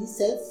he any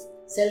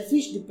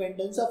selfish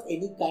dependence of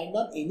any kind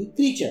on any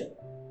creature.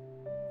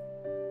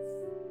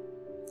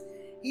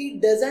 He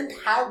doesn't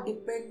have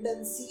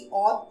dependency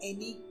on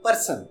any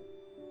person.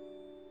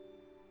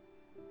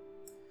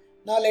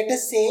 Now let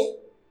us say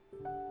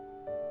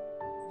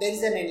there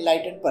is an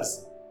enlightened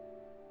person.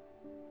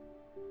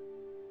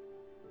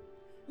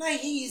 Now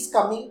he is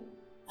coming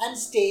and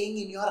staying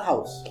in your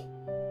house.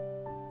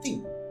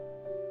 Think.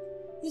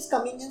 He is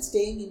coming and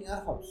staying in your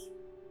house.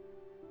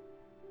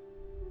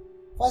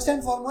 First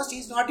and foremost, he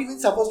is not even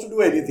supposed to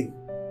do anything.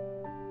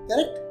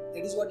 Correct?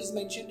 That is what is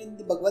mentioned in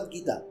the Bhagavad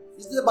Gita.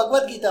 This is the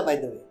Bhagavad Gita, by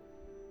the way.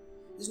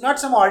 This is not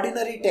some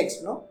ordinary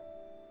text, no?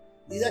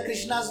 These are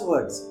Krishna's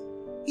words.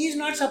 He is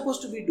not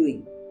supposed to be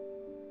doing.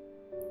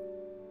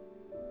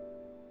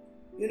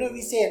 You know,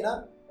 we say,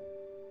 na,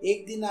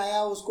 एक दिन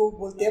आया उसको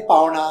बोलते हैं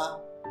पावना.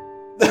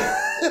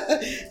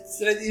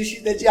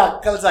 त्याची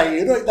अक्कल सांगे.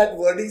 You know, that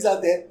wordings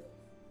are there.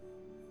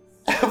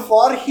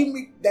 For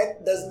him,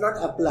 that does not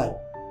apply.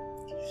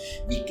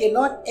 We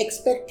cannot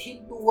expect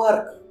him to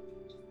work.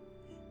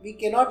 We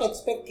cannot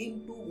expect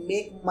him to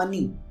make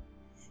money.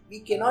 We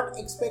cannot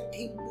expect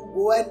him to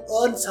go and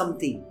earn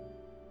something.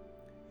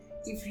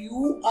 If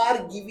you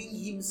are giving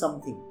him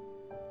something,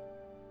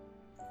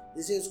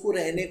 जैसे उसको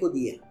रहने को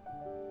दिया,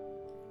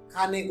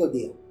 खाने को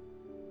दिया,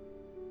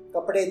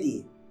 कपड़े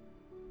दिए,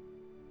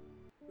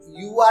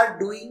 you are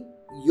doing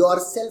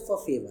yourself a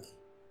favor.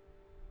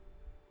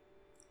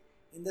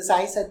 In the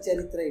Sai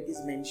Satcharitra it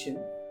is mentioned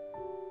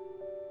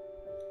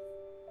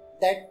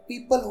that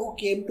people who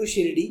came to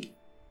Shirdi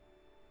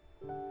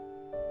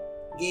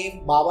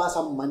gave Baba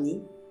some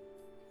money.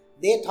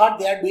 They thought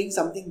they are doing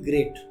something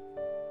great.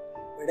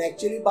 But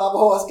actually Baba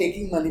was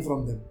taking money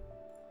from them.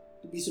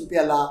 To 20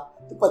 rupiya la,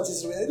 to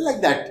 25 rupiya,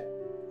 like that.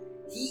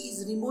 He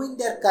is removing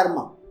their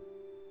karma.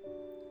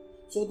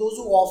 So those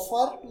who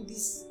offer to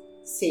these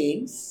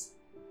saints,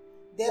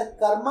 their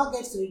karma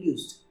gets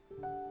reduced.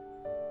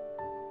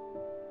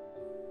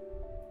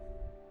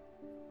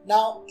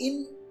 Now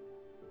in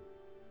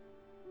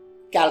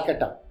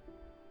Calcutta,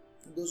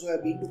 those who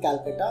have been to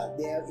Calcutta,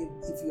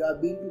 if you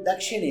have been to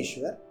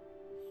Dakshineshwar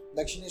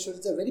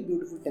is a very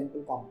beautiful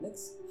temple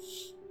complex.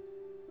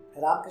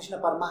 Ramakrishna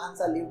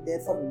Paramahansa lived there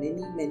for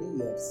many, many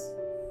years.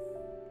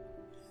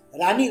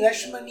 Rani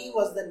Rashmani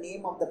was the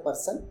name of the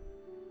person,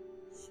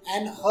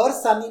 and her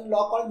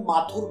son-in-law called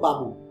Mathur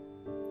Babu.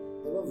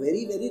 They were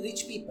very, very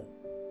rich people.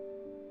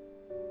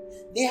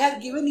 They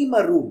had given him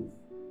a room.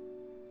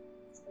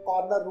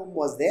 Corner room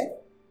was there.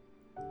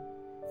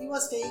 He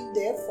was staying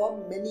there for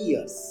many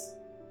years,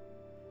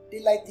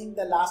 till I think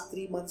the last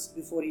 3 months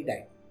before he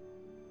died.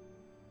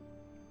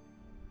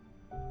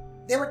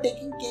 They were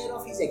taking care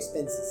of his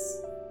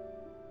expenses.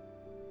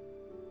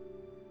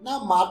 Now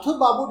Mathur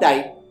Babu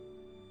died.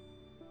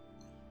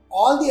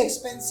 All the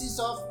expenses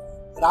of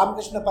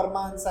Ramakrishna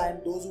Paramahansa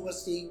and those who were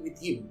staying with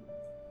him,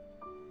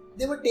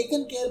 they were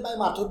taken care by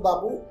Mathur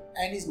Babu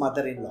and his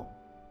mother-in-law,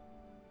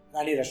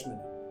 Rani Rashmani.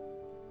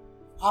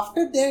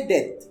 After their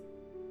death,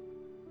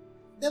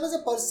 there was a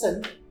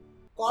person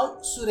called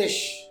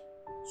Suresh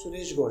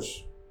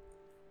Ghosh.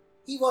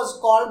 He was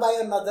called by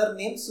another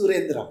name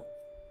Surendra.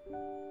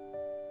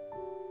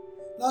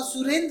 Now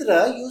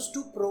Surendra used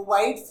to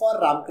provide for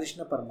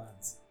Ramakrishna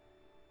Paramahansa.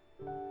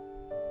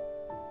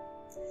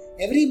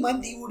 Every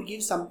month he would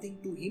give something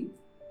to him,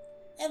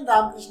 and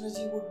Ramakrishna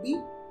ji would be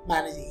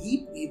managing.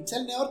 He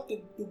himself never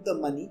took the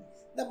money.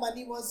 The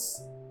money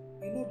was,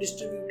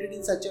 distributed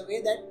in such a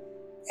way that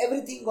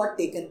everything got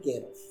taken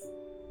care of.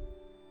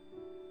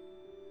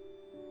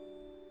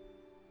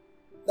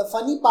 The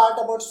funny part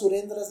about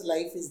Surendra's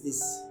life is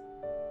this.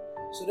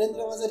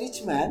 Surendra was a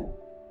rich man.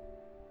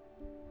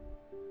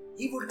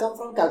 He would come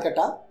from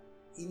Calcutta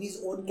in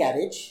his own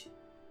carriage.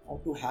 How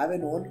to have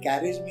an own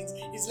carriage means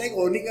it's like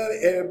owning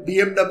a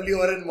BMW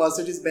or a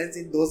Mercedes Benz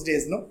in those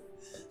days, no?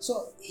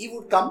 So he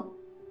would come,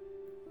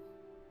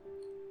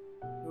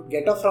 he would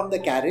get off from the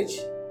carriage,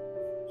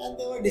 and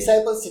there were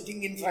disciples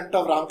sitting in front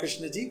of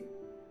Ramakrishna ji.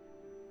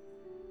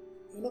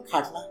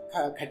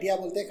 Khatiya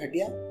bolte hai,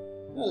 khatiya,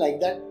 like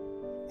that.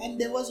 And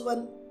there was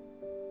one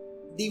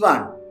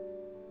divan.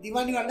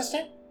 Divan, you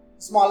understand?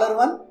 Smaller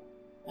one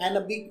and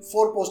a big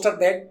 4-poster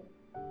bed.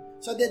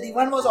 So the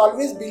divan was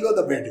always below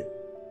the bed.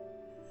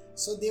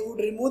 So they would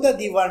remove the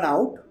divan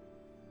out.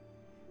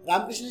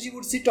 Ramakrishna ji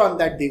would sit on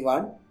that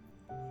divan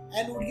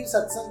and would give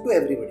satsang to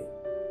everybody.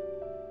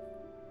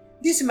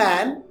 This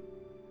man,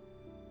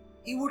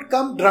 he would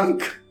come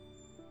drunk.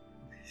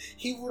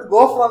 He would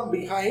go from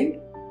behind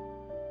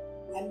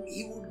and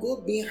he would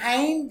go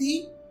behind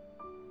the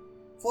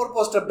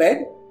 4-poster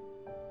bed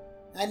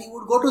and he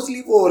would go to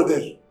sleep over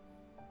there.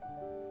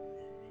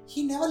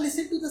 He never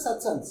listened to the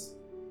satsangs.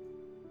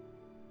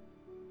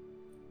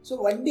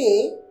 So one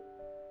day,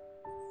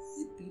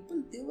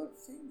 people, they were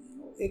saying,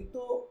 एक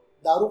तो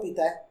दारू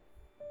पीता है,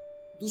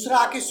 दूसरा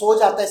आके सो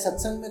जाता है,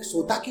 सत्संग में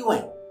सोता क्यों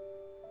है?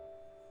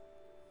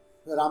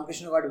 So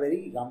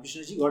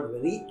Ramakrishnaji got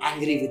very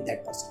angry with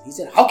that person. He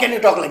said, how can you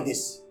talk like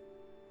this?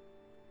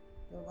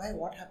 Why?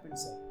 What happened,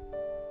 sir?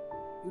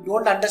 You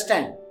don't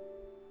understand.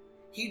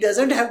 He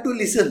doesn't have to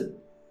listen.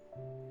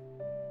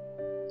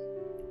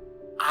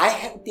 I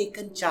have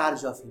taken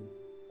charge of him.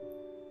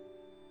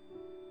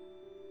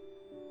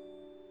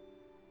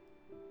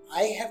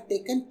 I have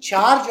taken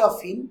charge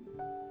of him.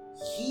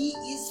 He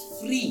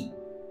is free.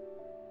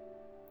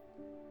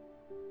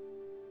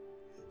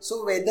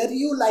 So whether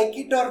you like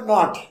it or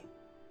not,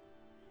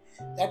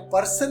 that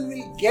person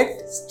will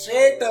get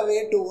straight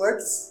away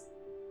towards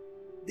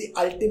the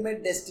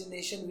ultimate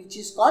destination, which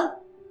is called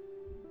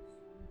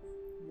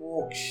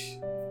moksha.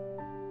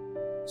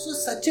 So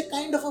such a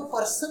kind of a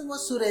person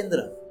was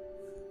Surendra.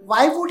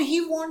 Why would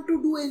he want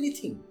to do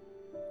anything?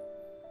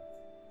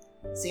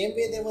 Same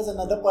way there was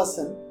another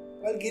person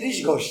called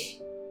Girish Ghosh.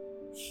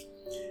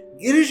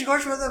 Girish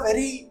Ghosh was a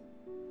very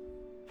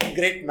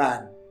great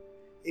man.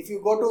 If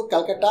you go to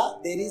Calcutta,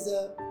 there is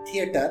a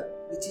theatre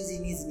which is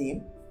in his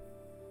name.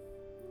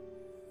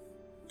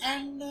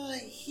 And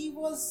he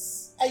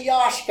was a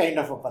yash kind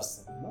of a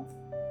person,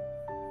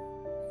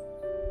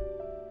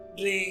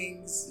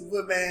 Drinks,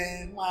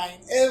 women, wine,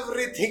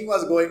 everything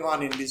was going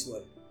on in this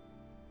world.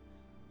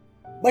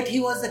 But he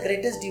was the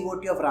greatest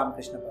devotee of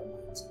Ramakrishna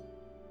Paramahansa.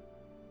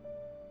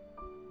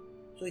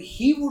 So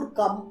he would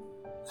come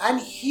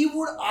and he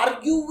would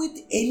argue with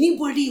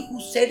anybody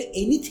who said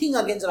anything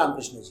against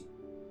Ramakrishna ji.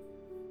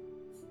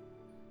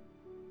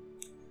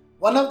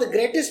 One of the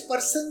greatest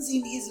persons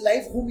in his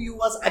life whom he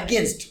was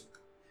against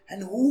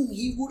and whom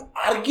he would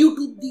argue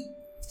to the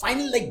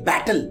final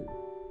battle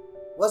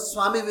was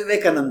Swami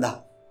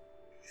Vivekananda.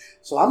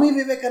 Swami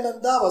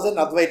Vivekananda was an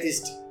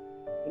Advaitist.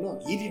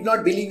 He did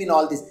not believe in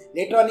all this.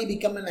 Later on he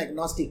became an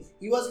agnostic.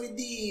 He was with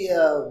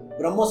the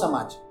Brahmo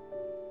Samaj.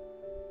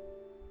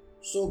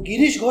 So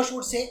Girish Ghosh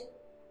would say,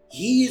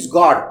 he is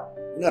God.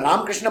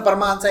 Ramakrishna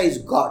Paramahansa is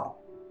God.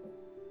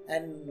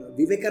 And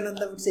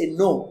Vivekananda would say,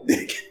 no,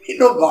 there can be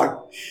no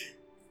God.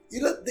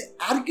 The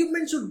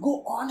arguments would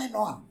go on and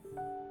on.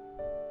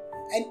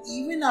 And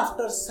even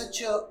after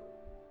such a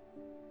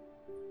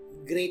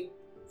great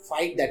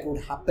fight that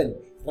would happen,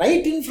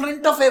 right in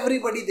front of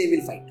everybody they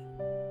will fight.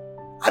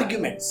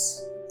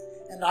 Arguments.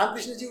 And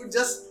Ramakrishna ji would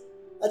just,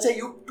 Acha,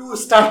 you two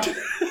start.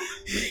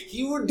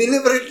 He would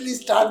deliberately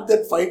start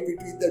that fight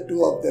between the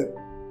two of them.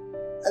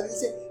 And he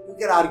say, you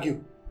can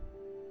argue.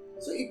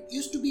 So it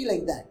used to be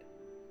like that.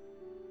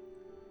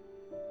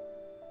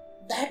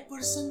 That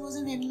person was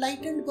an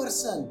enlightened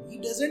person. He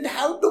doesn't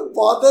have to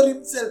bother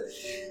himself.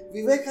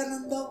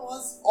 Vivekananda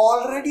was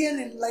already an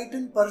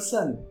enlightened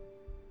person.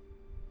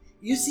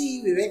 You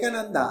see,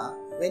 Vivekananda,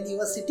 when he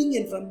was sitting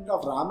in front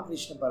of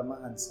Ramakrishna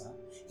Paramahansa,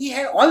 he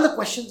had all the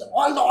questions,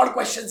 all the odd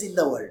questions in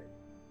the world.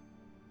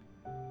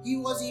 He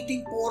was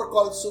eating pork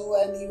also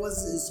and he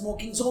was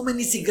smoking so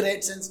many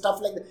cigarettes and stuff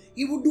like that.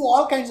 He would do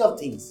all kinds of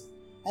things.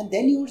 And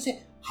then you would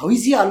say, how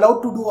is he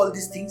allowed to do all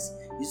these things?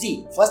 You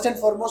see, first and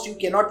foremost, you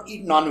cannot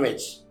eat non-veg.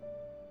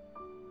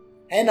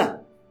 है ना?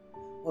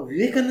 और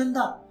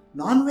Vivekananda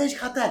non-veg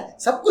खाता है,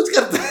 सब कुछ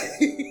करता है.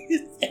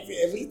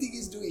 Everything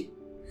is doing.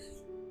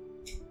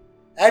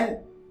 And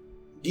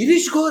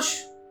Girish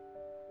Ghosh,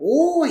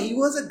 oh, he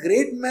was a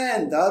great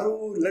man.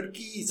 Daru,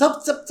 ladki,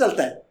 सब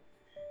चलता है.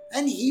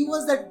 And he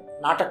was that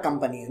Natak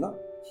company,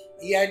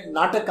 He had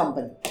Natak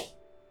company.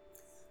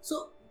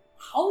 So,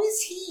 how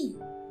is he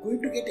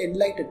going to get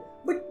enlightened?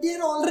 But they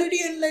are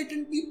already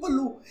enlightened people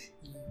who,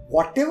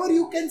 whatever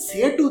you can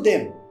say to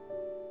them,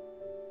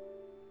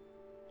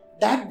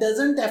 that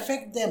doesn't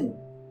affect them.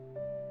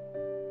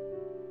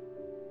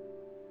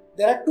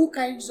 There are two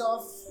kinds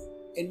of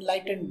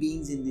enlightened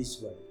beings in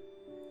this world.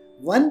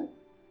 One,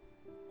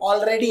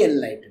 already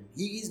enlightened.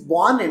 He is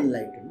born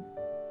enlightened.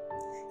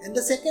 And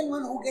the second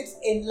one who gets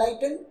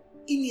enlightened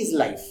in his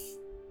life.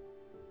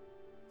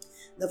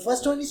 The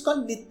first one is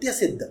called Nitya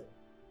Siddha.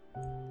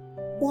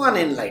 Born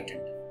enlightened.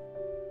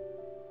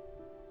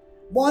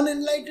 Born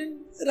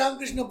enlightened,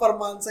 Ramakrishna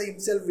Paramahansa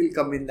himself will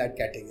come in that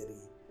category.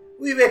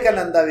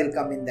 Vivekananda will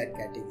come in that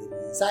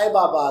category. Sai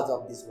Babas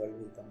of this world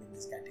will come in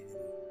this category.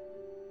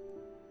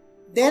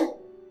 Then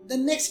the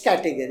next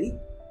category,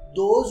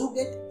 those who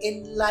get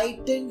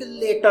enlightened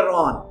later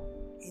on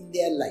in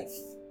their life.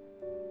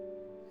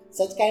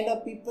 Such kind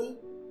of people,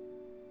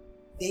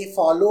 they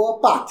follow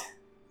a path.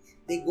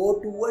 They go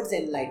towards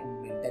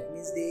enlightenment. That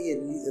means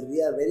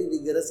they are very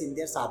vigorous in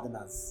their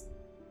sadhanas.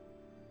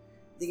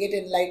 They get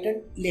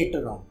enlightened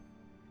later on.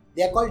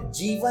 They are called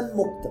Jivan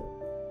Mukta.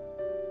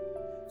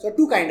 So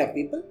two kind of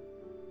people,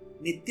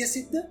 Nitya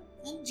Siddha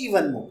and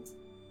Jivan Mukta.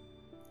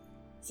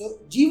 So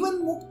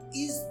Jivan Mukta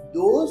is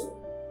those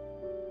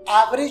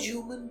average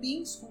human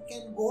beings who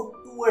can go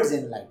towards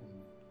enlightenment.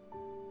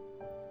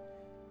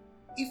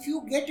 If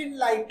you get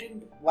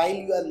enlightened while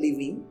you are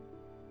living,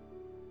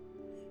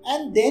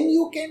 and then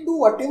you can do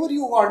whatever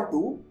you want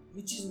to,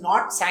 which is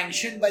not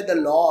sanctioned by the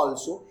law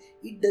also,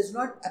 it does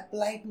not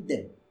apply to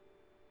them.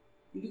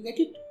 Did you get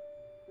it?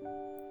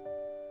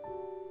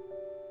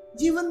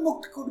 Jivan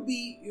Mukta could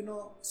be,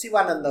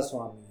 Sivananda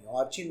Swami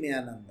or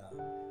Chinmayananda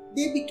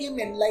they became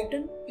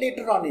enlightened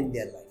later on in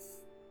their life.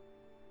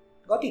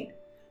 Got it?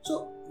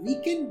 So we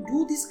can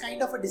do this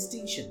kind of a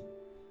distinction.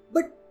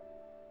 But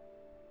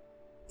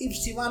if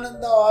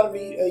Sivananda or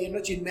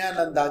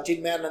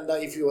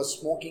Chinmayananda, if you were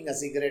smoking a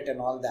cigarette and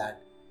all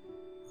that,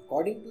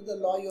 according to the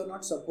law, you are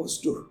not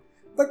supposed to.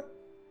 But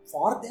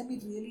for them,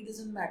 it really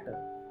doesn't matter.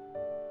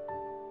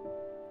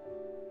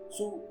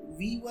 So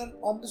we were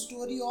on the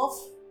story of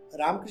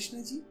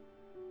Ramakrishna ji.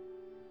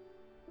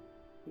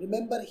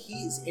 Remember,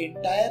 his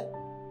entire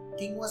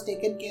thing was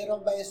taken care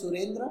of by a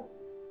Surendra.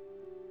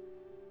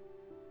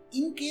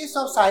 In case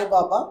of Sai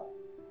Baba,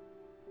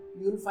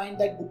 you will find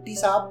that Bhutti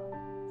Saab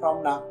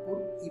from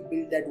Nagpur, he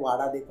built that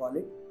Wada, they call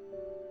it.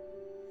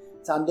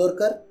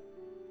 Chandorkar,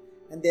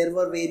 and there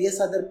were various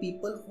other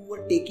people who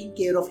were taking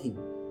care of him.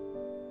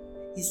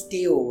 He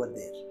stay over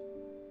there.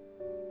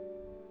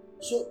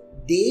 So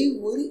they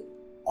will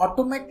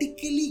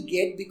automatically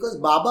get, because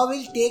Baba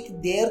will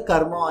take their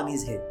karma on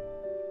his head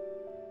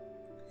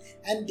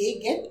and they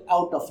get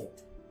out of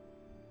it.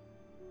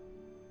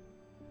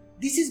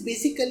 This is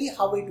basically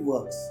how it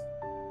works.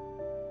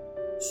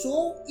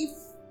 So if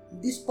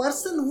this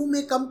person who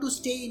may come to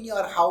stay in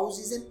your house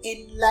is an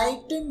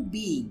enlightened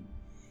being,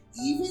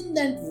 even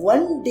that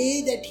one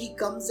day that he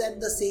comes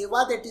and the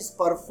seva that is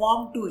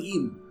performed to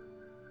him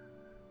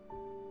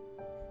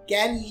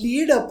can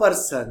lead a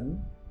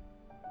person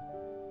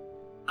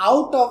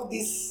out of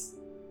this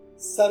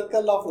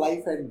circle of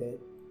life and death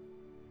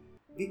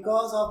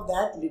because of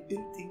that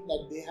little thing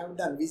that they have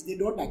done, which they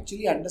don't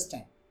actually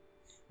understand.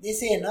 They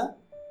say,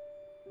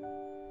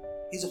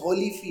 his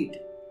holy feet,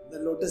 the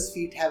lotus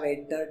feet have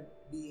entered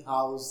the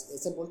house.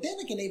 ऐसे बोलते हैं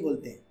ना कि नहीं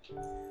बोलते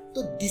हैं?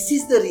 So this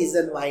is the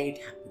reason why it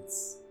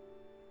happens.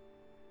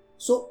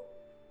 So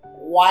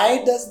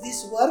why does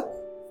this work?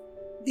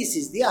 This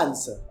is the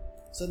answer.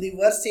 So the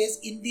verse says,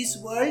 in this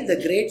world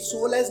the great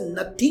soul has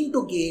nothing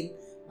to gain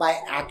by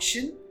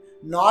action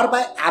nor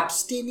by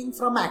abstaining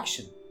from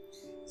action.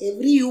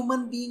 Every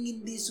human being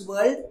in this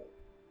world,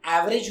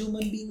 average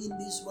human being in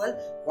this world,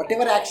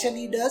 whatever action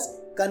he does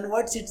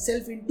converts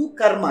itself into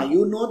karma.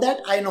 You know that,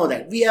 I know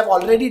that. We have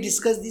already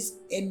discussed this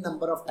n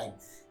number of times.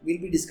 We'll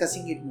be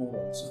discussing it more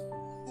also.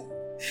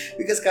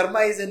 Because karma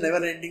is a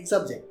never-ending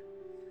subject.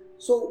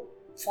 So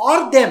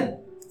for them,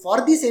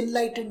 for these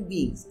enlightened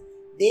beings,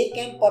 they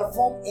can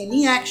perform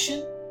any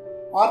action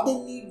or they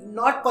need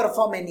not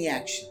perform any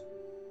action.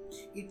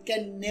 It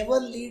can never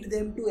lead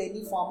them to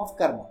any form of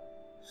karma.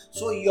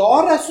 So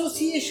your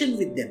association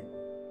with them,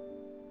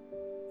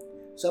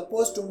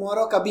 suppose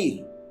tomorrow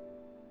Kabir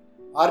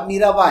or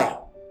Mirabai,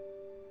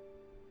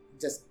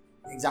 just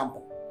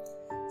example,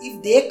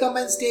 if they come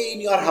and stay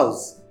in your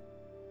house,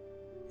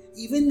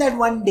 even that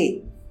one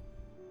day,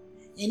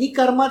 any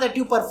karma that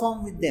you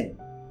perform with them,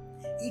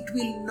 it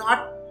will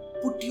not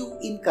put you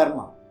in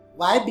karma.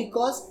 Why?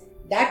 Because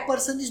that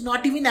person is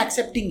not even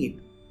accepting it.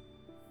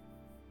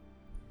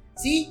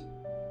 See,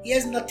 he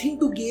has nothing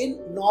to gain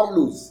nor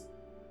lose.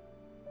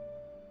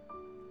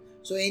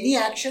 So any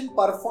action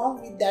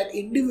performed with that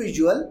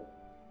individual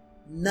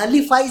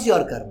nullifies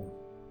your karma.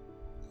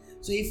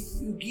 So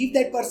if you give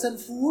that person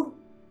food,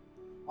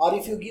 or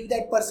if you give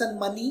that person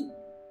money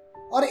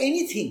or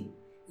anything,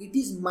 it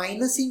is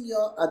minusing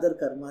your other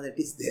karma that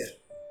is there.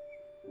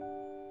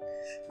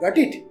 Got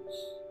it?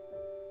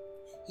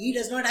 He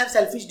does not have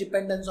selfish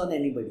dependence on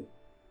anybody.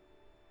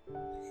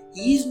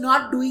 He is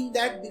not doing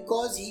that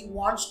because he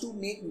wants to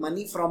make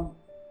money from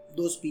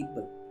those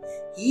people.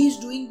 He is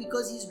doing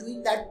because he is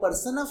doing that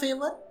person a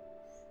favor,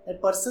 that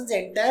person's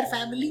entire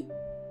family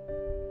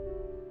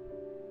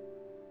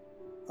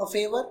a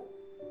favor,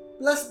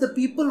 plus the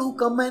people who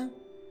come and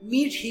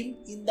meet him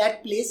in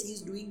that place, he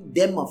is doing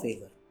them a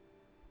favor.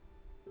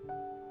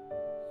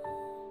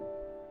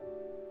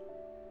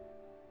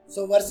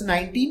 So verse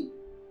 19,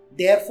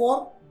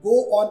 therefore go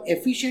on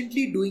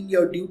efficiently doing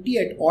your duty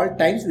at all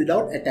times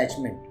without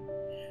attachment.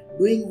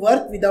 Doing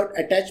work without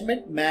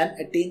attachment, man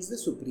attains the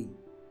supreme.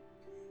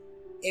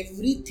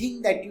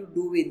 Everything that you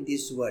do in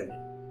this world,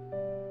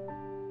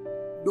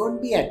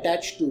 don't be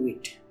attached to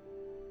it.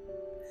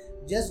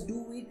 Just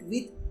do it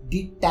with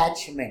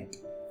detachment.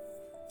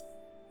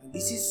 And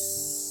this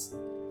is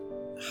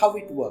how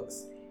it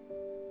works.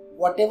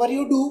 Whatever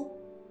you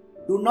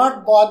do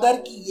not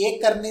bother कि ये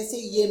करने से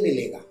ये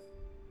मिलेगा.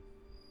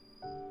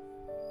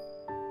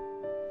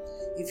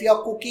 If you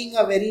are cooking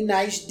a very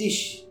nice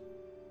dish,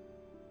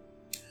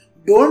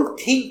 don't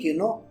think,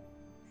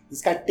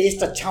 इसका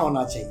test अच्छा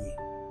होना चाहिए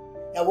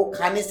या वो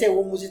खाने से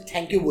वो मुझे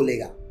थैंक यू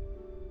बोलेगा.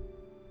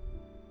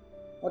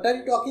 What are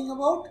you talking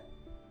about?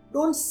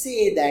 Don't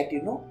say that,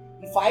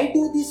 if I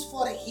do this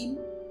for him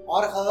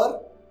or her,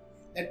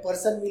 that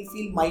person will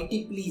feel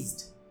mighty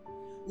pleased.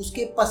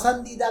 उसके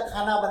पसंदीदा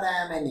खाना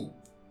बनाया मैंने.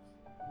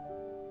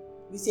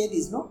 We say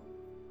this, no?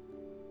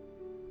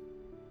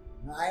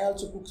 I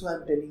also cook, so I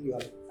am telling you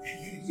all.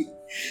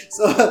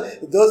 So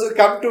those who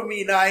come to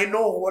me, now I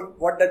know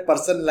what that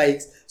person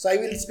likes. So I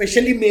will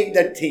specially make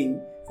that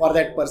thing for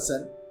that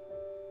person.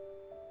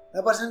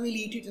 The person will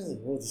eat it and say,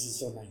 oh, this is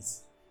so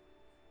nice.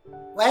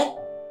 Why?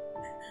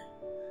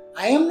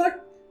 I am not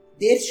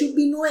There should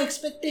be no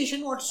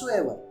expectation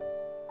whatsoever.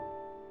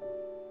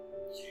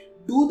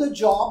 Do the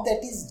job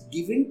that is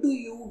given to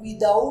you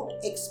without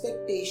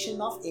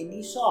expectation of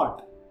any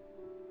sort.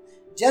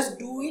 Just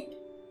do it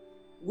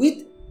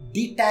with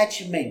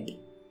detachment.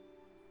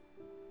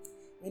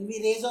 When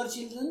we raise our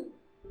children,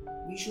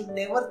 we should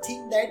never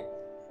think that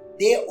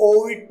they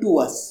owe it to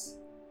us.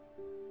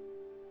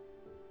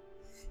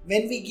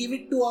 When we give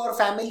it to our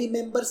family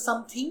members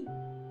something,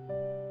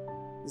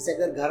 जैसे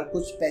अगर घर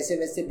कुछ पैसे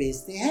वैसे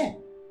भेजते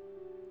हैं,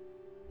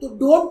 तो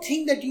don't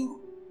think that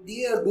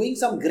they are doing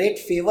some great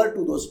favor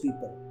to those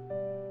people.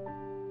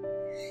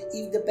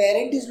 If the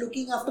parent is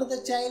looking after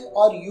the child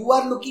or you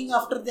are looking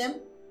after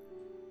them,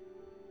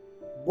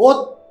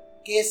 both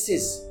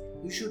cases,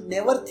 you should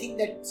never think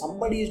that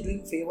somebody is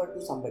doing favor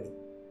to somebody.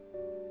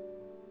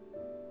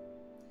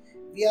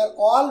 We are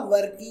all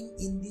working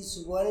in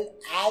this world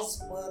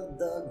as per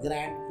the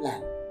grand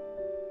plan.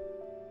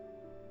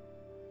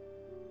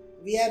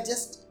 We are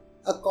just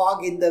a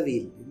cog in the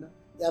wheel,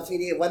 या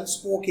फिर one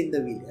spoke in the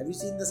wheel. Have you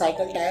seen the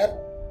cycle tire?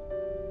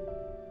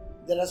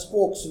 There are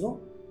spokes, no?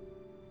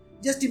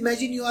 Just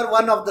imagine you are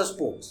one of the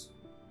spokes.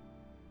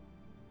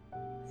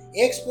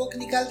 एक spoke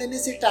निकाल देने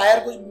से tyre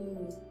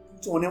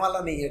कुछ होने वाला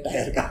नहीं है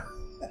टायर का.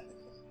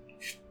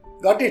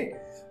 Got it?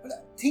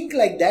 Think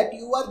like that.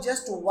 You are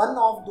just one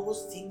of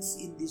those things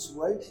in this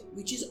world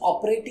which is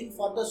operating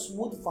for the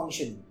smooth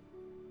functioning.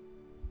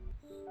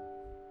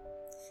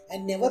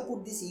 And never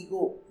put this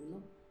ego,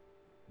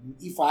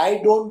 If I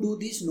don't do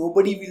this,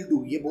 nobody will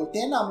do. ये बोलते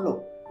हैं ना हम लोग.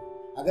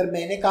 अगर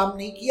मैंने काम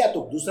नहीं किया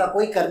तो दूसरा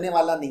कोई करने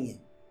वाला नहीं है.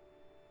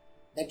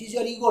 That is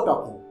your ego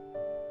talking.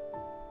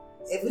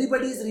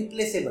 Everybody is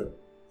replaceable.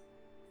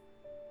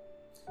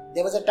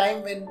 There was a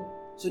time when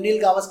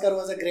Sunil Gavaskar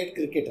was a great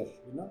cricketer,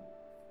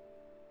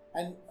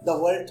 and the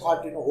world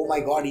thought, oh my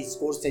God, he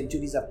scores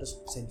centuries after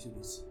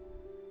centuries.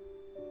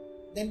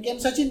 Then came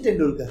Sachin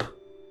Tendulkar.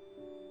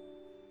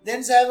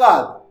 Then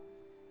Sehwag.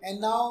 And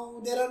now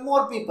there are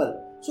more people.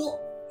 So,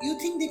 you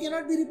think they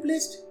cannot be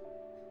replaced?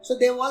 So,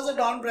 there was a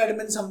Don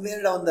Bradman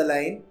somewhere down the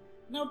line.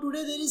 Now,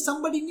 today there is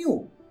somebody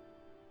new.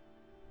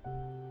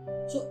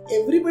 So,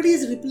 everybody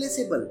is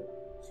replaceable.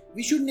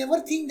 We should never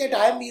think that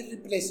I am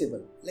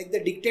irreplaceable. Like the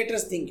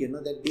dictators think,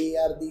 that they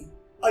are the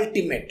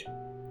ultimate.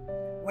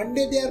 One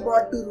day they are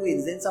brought to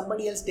ruins, then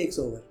somebody else takes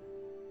over.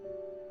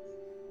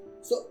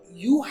 So,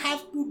 you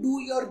have to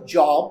do your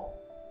job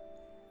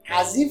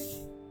as if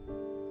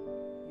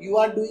you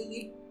are doing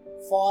it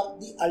for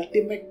the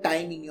ultimate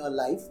time in your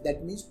life.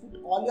 That means put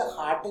all your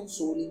heart and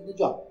soul in the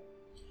job.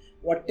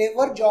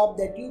 Whatever job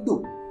that you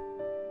do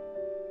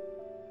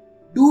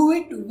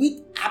it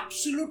with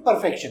absolute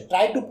perfection.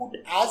 Try to put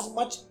as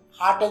much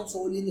heart and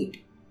soul in it.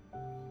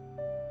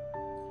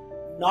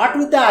 Not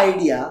with the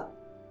idea,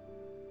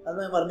 अब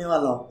मैं मरने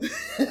वाला हूँ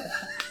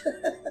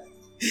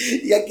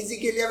या किसी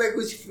के लिए मैं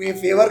कुछ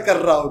फेवर कर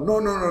रहा हूँ. No.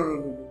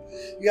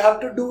 You have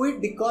to do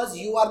it because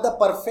you are the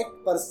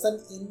perfect person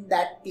in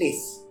that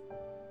place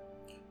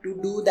to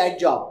do that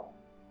job.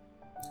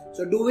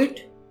 So do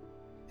it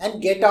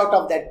and get out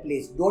of that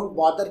place. Don't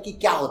bother कि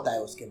क्या होता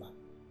है उसके बाद.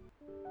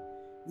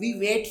 We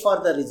wait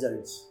for the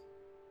results.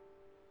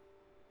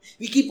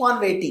 We keep on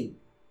waiting.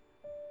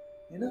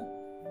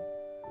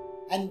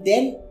 And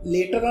then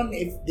later on,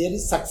 if there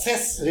is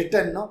success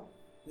written,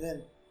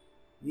 then,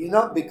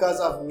 because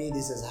of me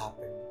this has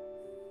happened.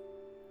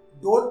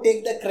 Don't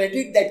take the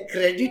credit. That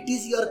credit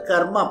is your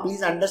karma.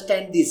 Please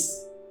understand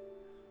this.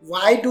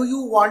 Why do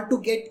you want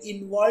to get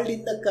involved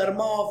in the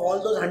karma of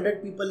all those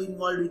 100 people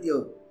involved with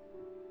you?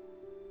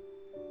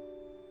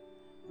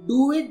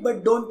 Do it,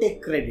 but don't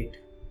take credit.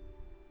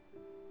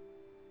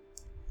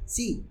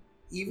 See,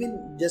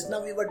 even just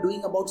now we were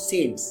doing about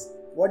saints.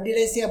 What did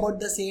I say about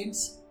the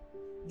saints?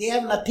 They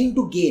have nothing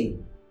to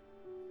gain.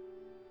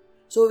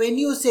 So when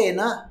you say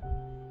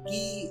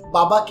कि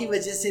बाबा की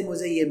वजह से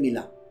मुझे ये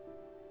मिला,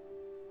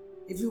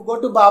 if you go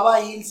to Baba,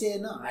 he'll say,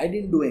 I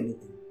didn't do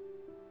anything.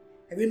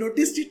 Have you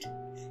noticed it?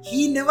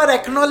 He never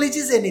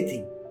acknowledges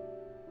anything.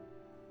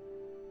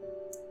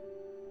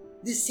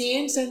 The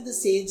saints and the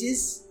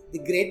sages, the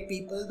great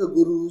people, the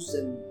gurus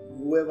and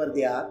whoever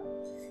they are,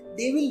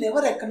 they will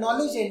never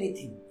acknowledge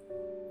anything.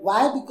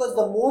 Why? Because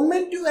the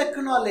moment you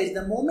acknowledge,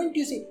 the moment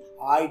you say,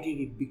 I did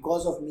it,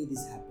 because of me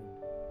this happened,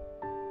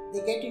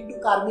 they get into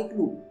karmic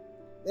loop.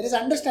 Whereas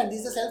understand,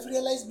 this is a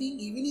self-realized being,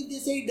 even if they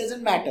say it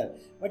doesn't matter,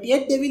 but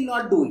yet they will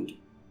not do it.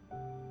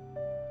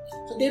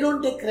 So they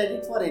don't take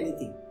credit for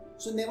anything.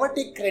 So never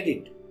take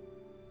credit.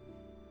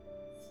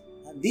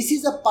 And this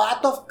is a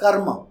path of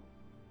karma.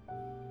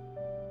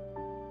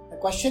 The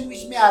question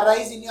which may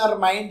arise in your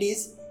mind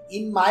is,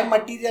 in my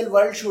material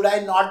world, should I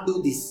not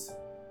do this?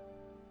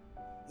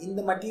 In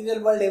the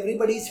material world,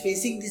 everybody is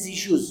facing these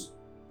issues.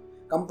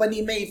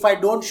 Company mein, if I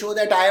don't show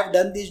that I have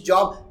done this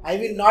job, I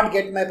will not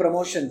get my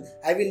promotion.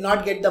 I will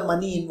not get the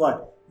money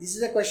involved. This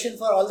is a question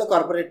for all the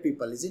corporate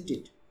people, isn't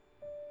it?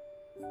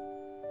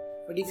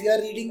 But if you are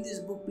reading this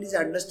book, please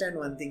understand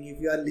one thing. If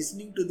you are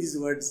listening to these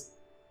words,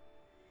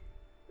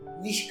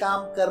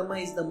 Nishkam karma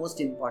is the most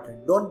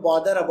important. Don't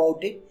bother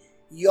about it.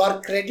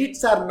 your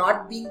credits are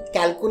not being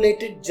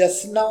calculated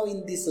just now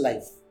in this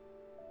life.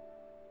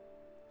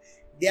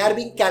 They are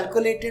being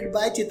calculated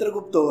by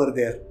Chitragupta over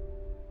there.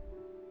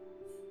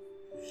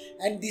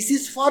 And this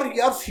is for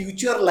your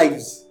future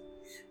lives.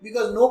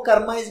 Because no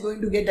karma is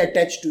going to get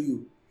attached to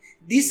you.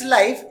 This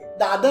life,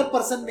 the other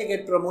person may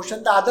get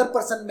promotion, the other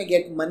person may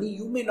get money,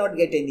 you may not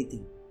get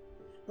anything.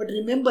 But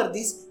remember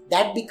this,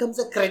 that becomes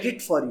a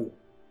credit for you.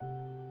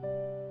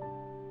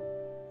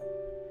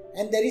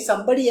 And there is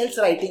somebody else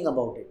writing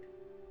about it.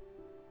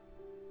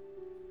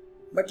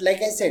 But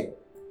like I said,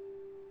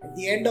 at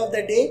the end of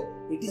the day,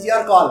 it is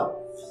your call.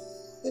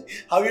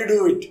 How you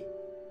do it.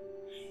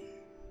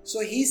 So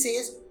he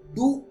says,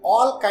 do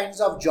all kinds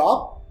of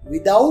job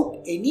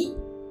without any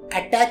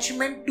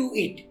attachment to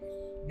it.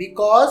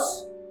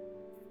 Because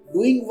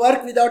doing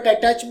work without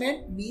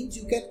attachment means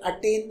you can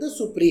attain the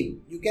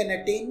supreme. You can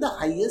attain the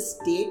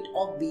highest state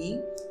of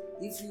being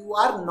if you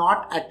are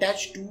not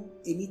attached to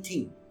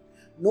anything.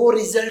 No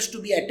results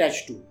to be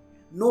attached to.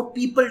 No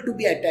people to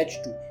be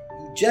attached to.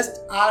 You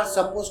just are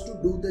supposed to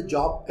do the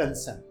job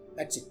concerned.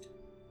 That's it.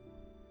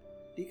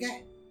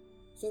 Okay?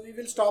 So we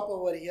will stop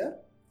over here.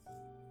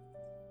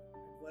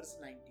 Verse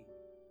 19.